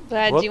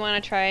 Vlad, What? do you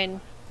want to try and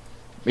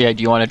Yeah,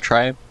 do you want to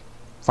try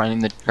finding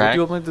the What do track?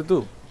 you want me to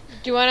do?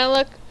 do you want to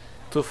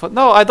look?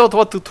 No, I don't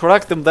want to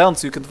track them down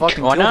so you can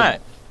fucking Why kill not?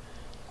 them.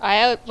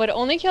 I would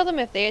only kill them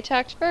if they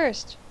attacked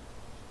first.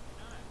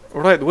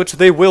 Right, which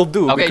they will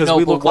do Okay, because no,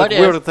 we but look like what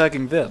we're if-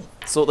 attacking them.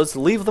 So let's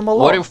leave them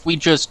alone. What if we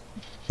just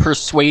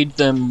persuade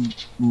them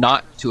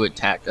not to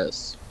attack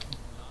us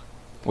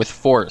with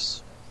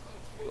force?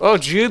 Oh,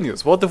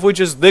 genius. What if we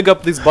just dig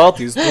up these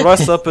bodies,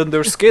 dress up in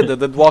their skin, and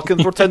then walk in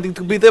pretending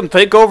to be them,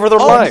 take over their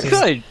Oh, lives?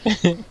 good.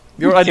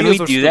 Your Can ideas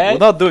we are do stupid. that? We're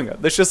not doing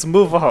it. Let's just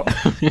move on.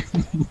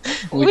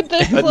 With the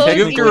And clothes technically,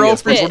 You have to roll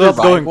yes, for we're fit. not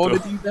going survival to.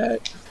 to do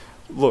that.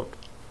 Look,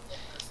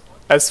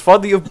 as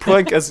funny a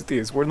prank as it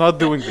is, we're not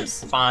doing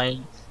this.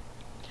 Fine.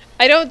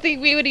 I don't think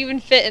we would even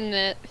fit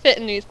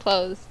in these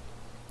clothes.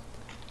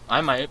 I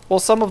might. Well,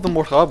 some of them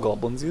were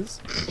hobgoblins, yes?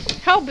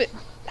 How big?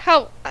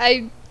 How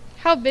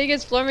big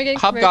is Flormegan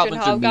compared to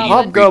Hobgoblins are medium. Hobgoblin?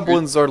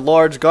 Hobgoblins are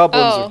large,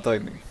 goblins Oh. are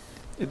tiny.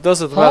 It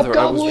doesn't matter,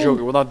 I was Hobgoblin-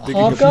 joking, we're not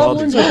digging up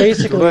Hobgoblins bodies. are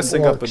basically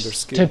dressing up in their orcs,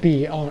 skin. to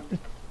be on,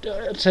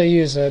 to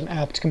use an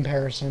apt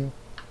comparison.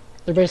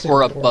 They're basically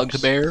Or a orcs.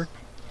 bugbear.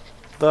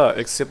 Duh,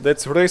 except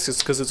that's racist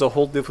because it's a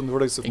whole different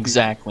race of people.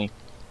 Exactly.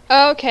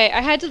 Okay,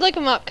 I had to look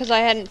them up because I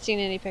hadn't seen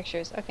any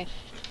pictures. Okay.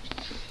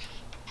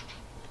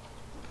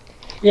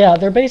 Yeah,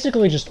 they're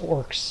basically just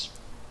orcs.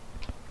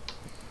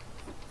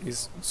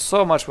 He's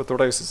so much with the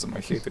racism, I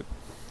hate it.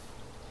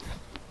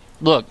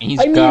 Look, he's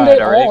I mean, God,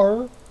 they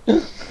alright?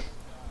 are.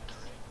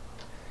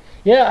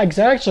 Yeah,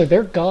 exactly.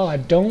 They're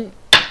God. Don't.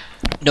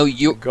 No,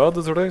 you. God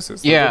is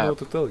racist, I Yeah. don't know what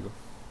to tell you.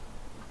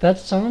 That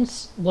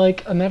sounds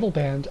like a metal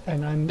band,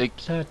 and I'm They-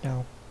 sad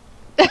now.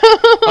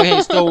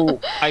 Okay, so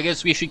I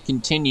guess we should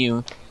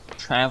continue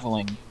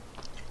traveling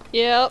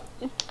Yep.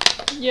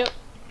 Yep.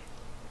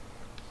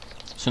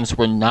 since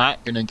we're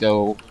not gonna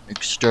go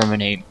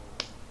exterminate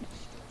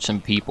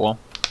some people.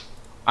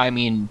 I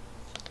mean,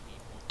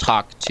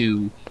 talk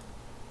to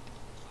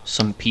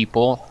some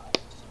people.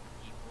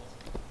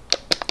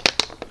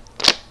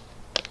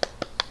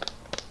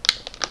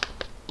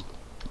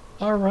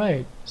 All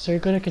right. So you're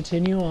gonna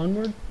continue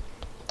onward.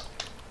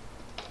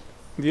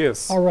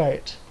 Yes. All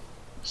right.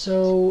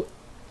 So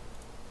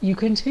you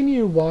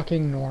continue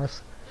walking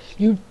north.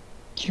 You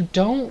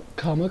don't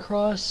come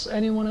across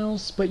anyone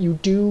else, but you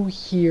do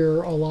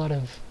hear a lot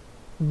of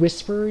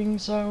whispering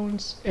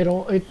sounds.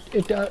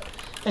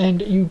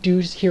 And you do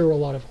hear a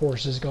lot of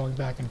horses going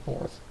back and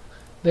forth.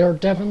 They are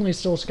definitely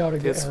still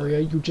scouting Yes. the area.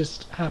 You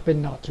just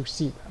happen not to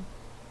see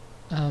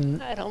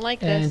them. I don't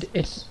like And this.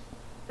 it's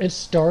it's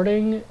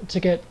starting to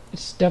get.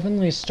 It's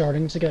definitely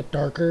starting to get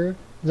darker.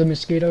 The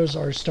mosquitoes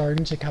are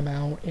starting to come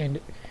out, and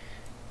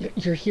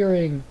you're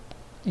hearing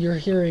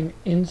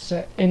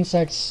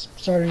insects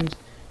starting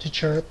to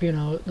chirp. You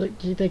know, like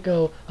they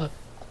go.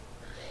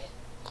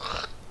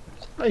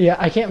 Yeah,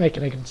 I can't make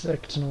an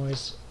insect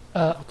noise.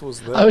 What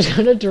was that? I was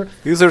gonna.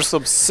 These are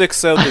some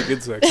sick-sounding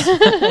insects.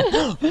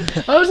 I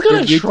was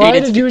gonna Your try to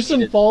mutated do some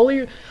mutated.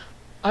 Foley.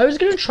 I was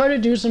gonna try to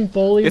do some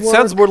Foley It work.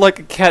 sounds more like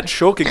a cat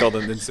choking on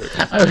an insect.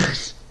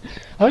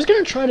 I was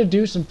gonna try to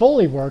do some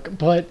Foley work,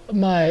 but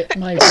my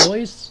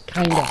voice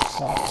kind of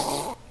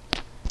sucks.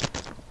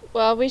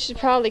 Well, we should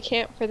probably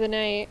camp for the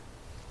night.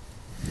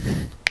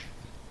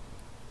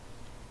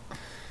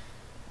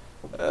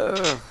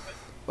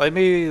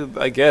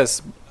 I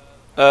guess.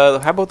 How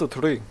about the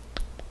tree?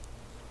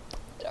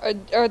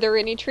 Are there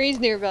any trees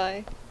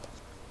nearby?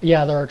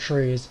 Yeah, there are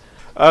trees.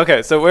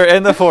 Okay, so we're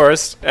in the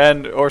forest,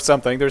 or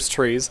something, there's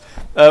trees.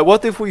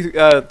 What if we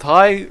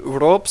tie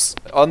ropes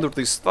under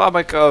the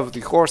stomach of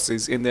the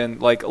horses and then,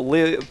 like,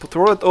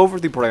 throw it over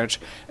the branch,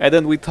 and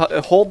then we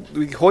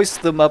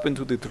hoist them up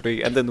into the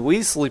tree, and then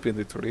we sleep in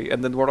the tree,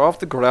 and then we're off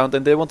the ground,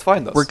 and they won't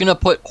find us. We're gonna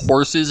put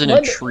horses in a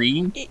What?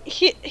 tree.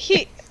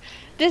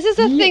 This is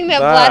a thing that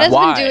That- Vlad has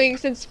Why? been doing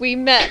since we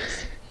met.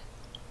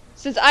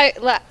 Since I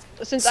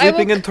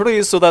Sleeping woke, in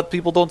trees so that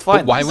people don't But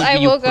find why us. would I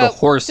you woke put a up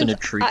horse in a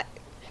since tree?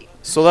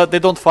 So that they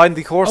don't find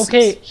the horses.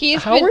 Okay,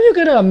 He's how been- are you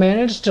gonna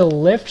manage to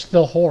lift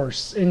the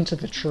horse into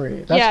the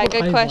tree? That's Yeah, what good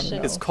I wanna question.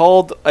 know. It's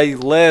called a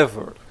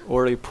lever,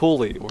 or a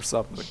pulley, or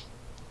something.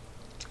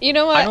 You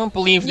know what? I don't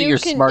believe that You you're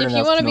can, smart if you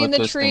enough want to to know be what in the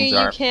those tree, things you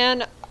are.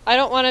 can. I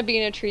don't want to be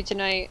in a tree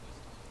tonight.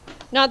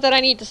 Not that I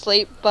need to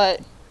sleep, but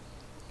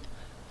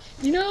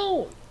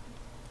No,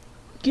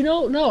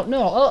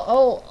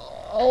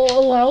 I'll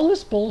allow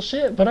this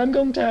bullshit, but I'm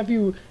going to have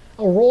you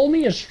roll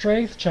me a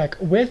strength check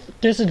with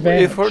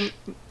disadvantage.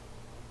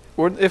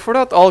 If we're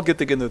not all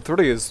getting in the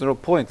tree, there's no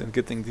point in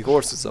getting the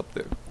horses up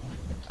there.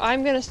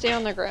 I'm gonna stay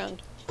on the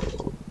ground.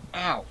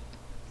 Ow.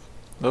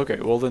 Okay,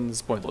 well then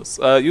it's pointless.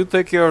 You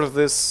take care of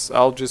this,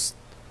 I'll just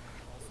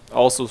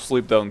also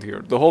sleep down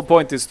here. The whole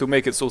point is to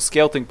make it so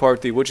scouting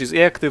party, which is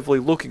actively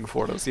looking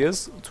for us,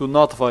 yes? To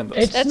not find us.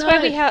 It's That's why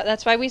not- we have.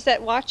 That's why we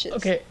set watches.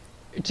 Okay,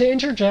 to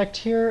interject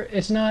here,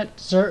 it's not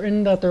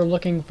certain that they're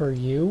looking for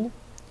you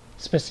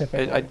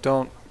specifically. I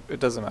don't, it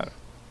doesn't matter.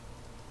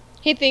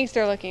 He thinks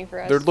they're looking for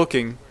us. They're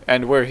looking,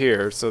 and we're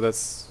here, so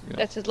that's... You know.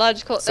 That's his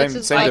logical. Same- That's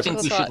his same I logical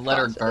think we thought should let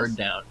our process. guard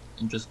down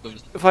and just go.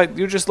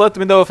 You just let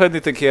me know if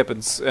anything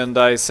happens, and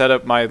I set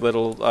up my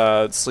little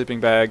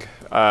sleeping bag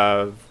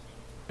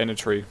in a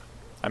tree.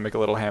 I make a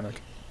little hammock.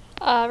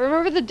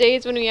 Remember the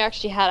days when we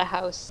actually had a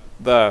house?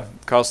 That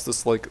cost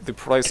us like the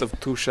price of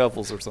 2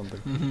 shovels or something.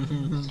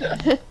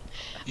 Did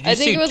you I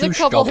think say it was a 2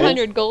 couple shovels?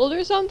 hundred gold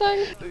or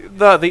something.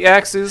 The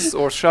axes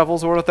or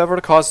shovels or whatever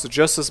cost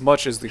just as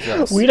much as the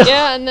house. We don't.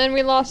 Yeah, and then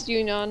we lost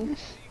Yunnan.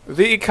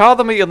 The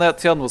economy in that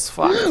town was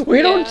fucked.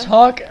 We don't Yeah.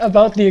 talk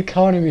about the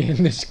economy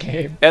in this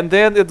game. And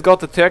then it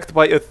got attacked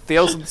by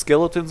 1,000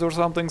 skeletons or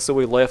something, so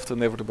we left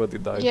and everybody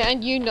died. Yeah,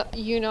 and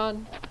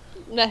Yunnan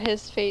met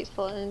his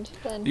fateful end.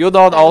 Then Yudon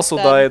That was also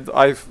sad.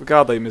 died.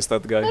 God, I miss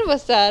that guy. That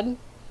was sad.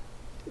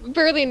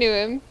 Barely knew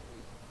him.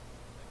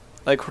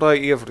 I cry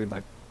every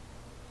night.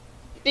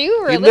 Do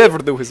you really? He never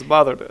knew his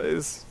mother.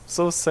 It's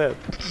so sad.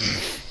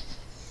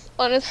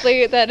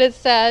 Honestly, that is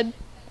sad.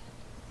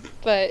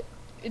 But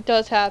it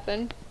does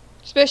happen.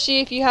 Especially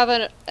if you have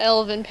an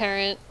elven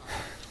parent.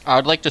 I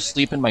would like to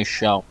sleep in my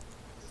shell.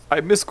 I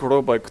miss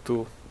Grobike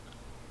too.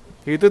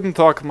 He didn't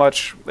talk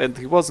much, and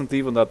he wasn't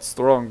even that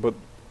strong, but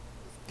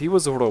he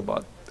was a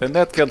robot, and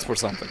that counts for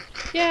something.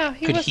 Yeah,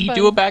 he Could was he fun.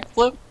 do a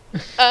backflip?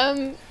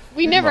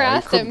 We never No,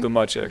 asked he couldn't do him.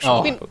 much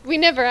actually. Oh. but- We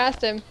never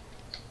asked him.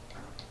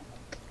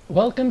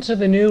 Welcome to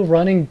the new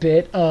running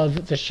bit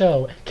of the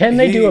show. Can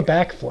they do a He-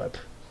 backflip?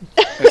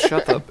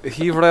 Shut up.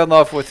 He ran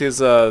off with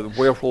his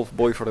werewolf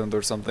boyfriend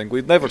or something.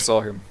 We never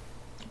saw him.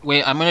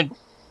 Wait,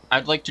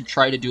 I'd like to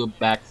try to do a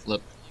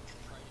backflip.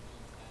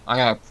 I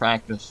gotta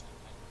practice.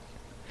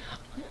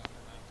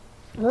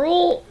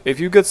 Roll If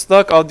you get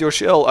stuck on your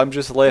shell, I'm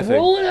just laughing.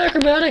 roll an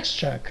acrobatics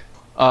check.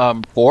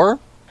 4?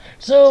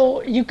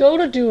 So you go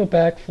to do a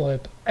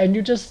backflip, and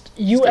you get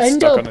end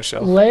stuck up on a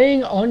shell.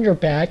 laying on your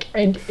back,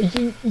 and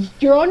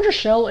you're on your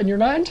shell, and you're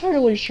not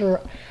entirely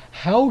sure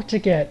how to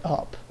get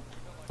up.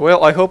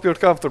 Well, I hope you're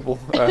comfortable.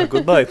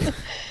 Good night.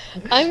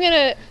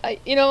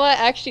 You know what?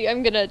 Actually,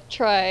 I'm gonna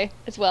try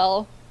as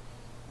well.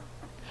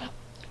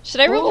 Should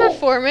I roll Roll.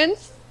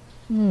 performance?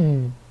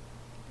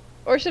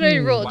 Or should I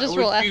roll Why just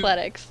would roll you-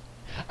 athletics?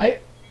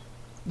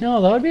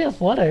 No, that would be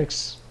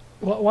athletics.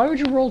 Why would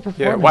you roll performance?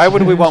 Yeah, why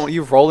would we want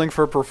you rolling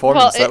for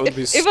performance? That would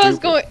be if stupid.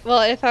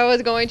 if I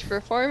was going to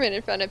perform it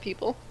in front of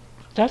people.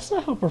 That's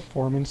not how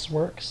performance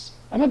works.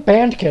 I'm a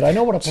band kid. I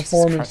know what a Jesus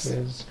performance Christ.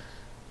 is.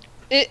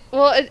 It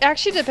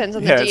actually depends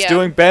on Yeah, the it's DM.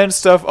 doing band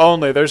stuff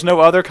only. There's no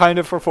other kind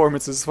of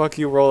performances. Fuck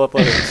you, roll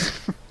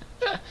athletics.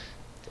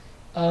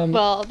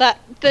 Well,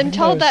 then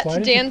tell Anyways, that why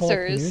to did you pull up the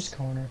dancers. news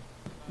corner?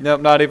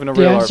 Nope, not even a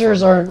real art Dancers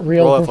form. aren't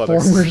real Roll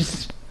athletics.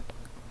 performers.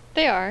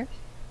 They are.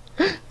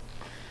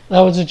 That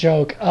was a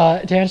joke.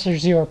 To answer,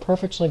 you are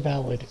perfectly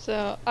valid.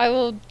 So I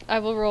will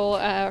roll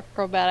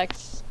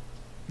acrobatics.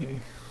 Yay.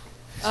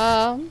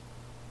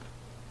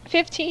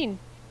 15.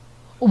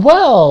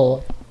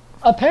 Well,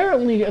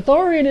 apparently,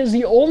 Thorian is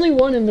the only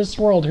one in this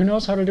world who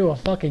knows how to do a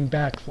fucking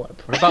backflip.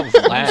 What about What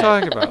are you Vlad?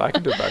 talking about? I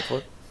can do a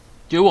backflip.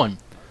 Do one.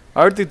 I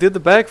already did the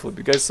backflip.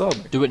 You guys saw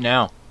me. Do it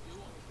now.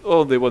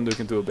 Only one who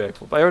can do a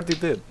backflip. I already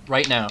did.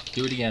 Right now.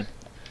 Do it again.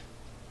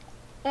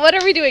 What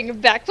are we doing? A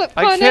backflip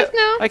I contest can't.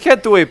 now? I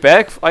can't do a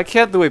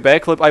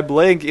backflip. I'm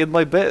laying in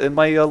my bed in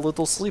my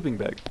little sleeping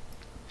bag.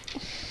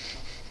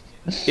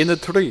 In a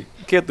tree.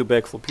 You can't do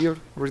backflip here.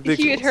 Ridiculous.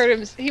 He would hurt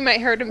him. He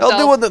might hurt himself.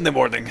 I'll do it in the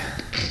morning.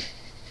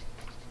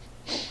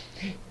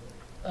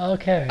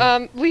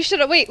 Okay. We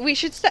should wait. We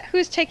should set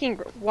who's taking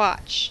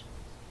watch.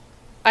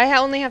 I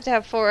only have to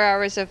have 4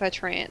 hours of a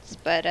trance,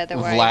 but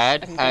otherwise.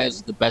 Vlad I'm has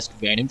good. the best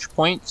vantage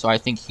point, so I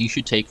think he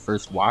should take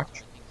first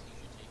watch.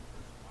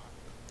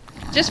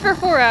 Just for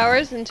 4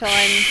 hours until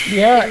I'm.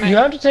 Yeah, my- you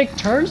have to take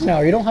turns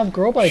now. You don't have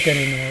grow bike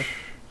anymore.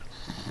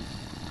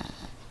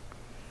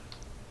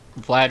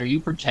 Vlad, are you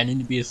pretending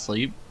to be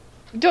asleep?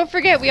 Don't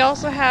forget, we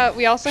also have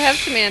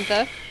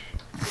Samantha.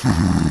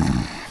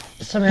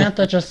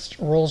 Samantha just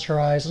rolls her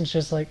eyes and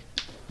she's like,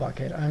 "Fuck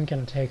it, I'm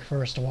gonna take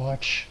first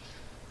watch."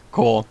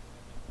 Cool.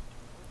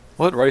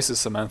 What race is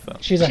Samantha?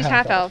 She's a She's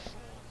half half elf.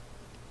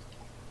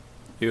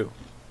 You.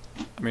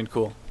 I mean,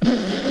 cool.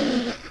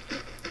 Do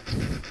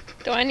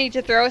I need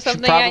to throw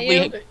something probably-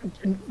 at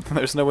you?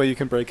 There's no way you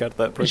can break out of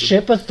that prison.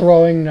 Ship a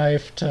throwing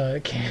knife to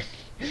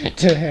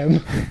to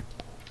him.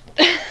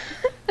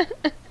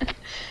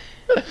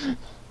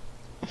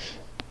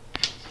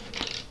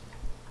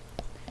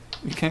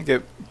 You can't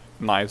get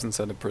knives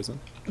inside a prison.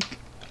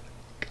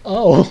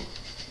 Oh,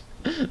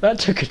 that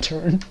took a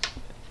turn.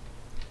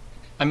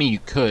 I mean, you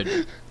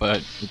could,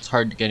 but it's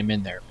hard to get him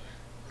in there.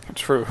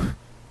 True.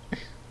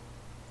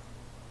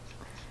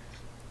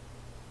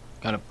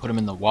 Gotta put him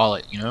in the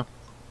wallet, you know?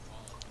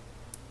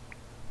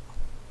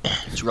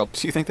 It's a real,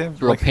 Do you think they have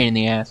it's a real like? pain in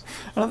the ass.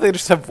 I don't think they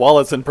just have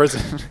wallets in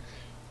prison.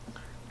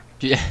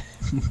 Yeah.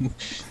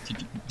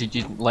 did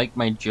you like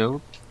my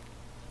joke?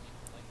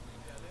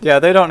 Yeah,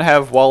 they don't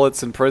have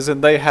wallets in prison.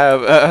 They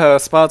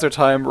have sponsor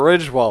time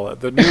Ridge Wallet,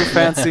 the new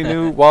fancy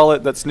new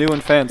wallet that's new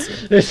and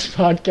fancy. This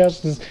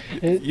podcast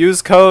is.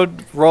 Use code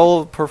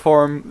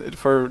ROLLPERFORM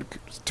for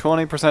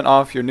 20%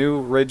 off your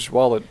new Ridge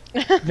wallet.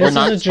 This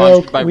not is a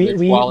sponsored joke. by We, Ridge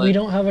we, Wallet. we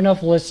don't have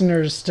enough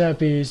listeners to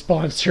be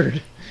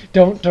sponsored.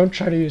 Don't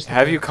try to use. the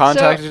Have you code.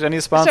 contacted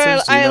any sponsors?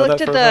 So Do you I know looked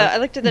that at for a fact? I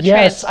looked at the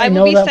Yes, trance. I I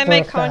know will be that for a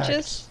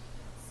semi-conscious.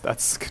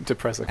 That's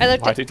depressing. I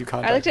looked Why at- did you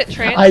contact? I looked at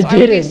trance. I so I will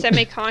be didn't.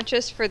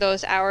 semi-conscious for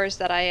those hours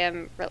that I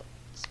am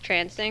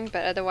trancing,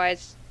 but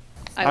otherwise,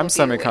 I will I'm be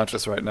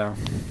semi-conscious right now.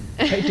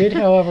 I did,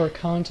 however,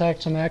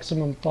 contact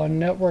Maximum Fun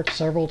Network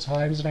several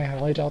times, and I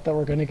highly doubt that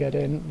we're going to get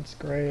in. It's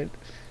great.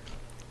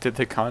 Did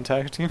they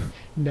contact you?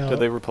 No. Did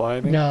they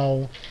reply to me?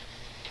 No.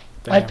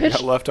 Damn, I got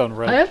pitched- left on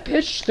red. I have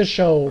pitched the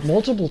show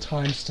multiple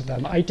times to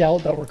them. I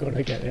doubt that we're going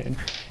to get in.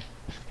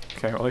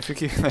 Okay, well if you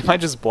keep, they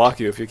might just block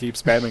you if you keep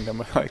spamming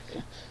them. Like,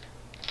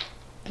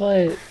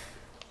 But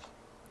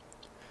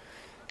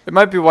it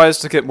might be wise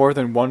to get more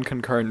than one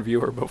concurrent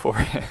viewer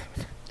beforehand.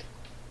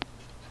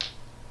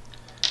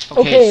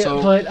 okay,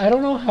 so but I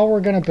don't know how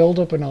we're going to build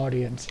up an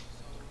audience.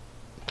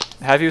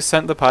 Have you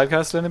sent the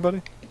podcast to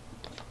anybody?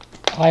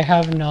 I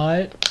have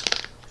not.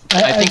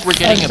 I think we're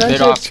getting a I've bit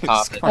sent off it-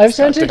 topic. I've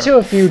sent it to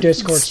a few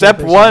Discord Step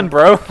servers. one,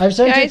 bro. I've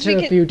sent Guys, it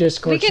to a few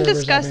Discord we can servers.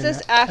 discuss I mean,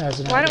 this as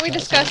after. an Why don't we advertisement.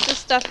 discuss this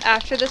stuff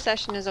after the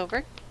session is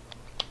over?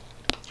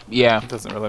 Yeah. It doesn't really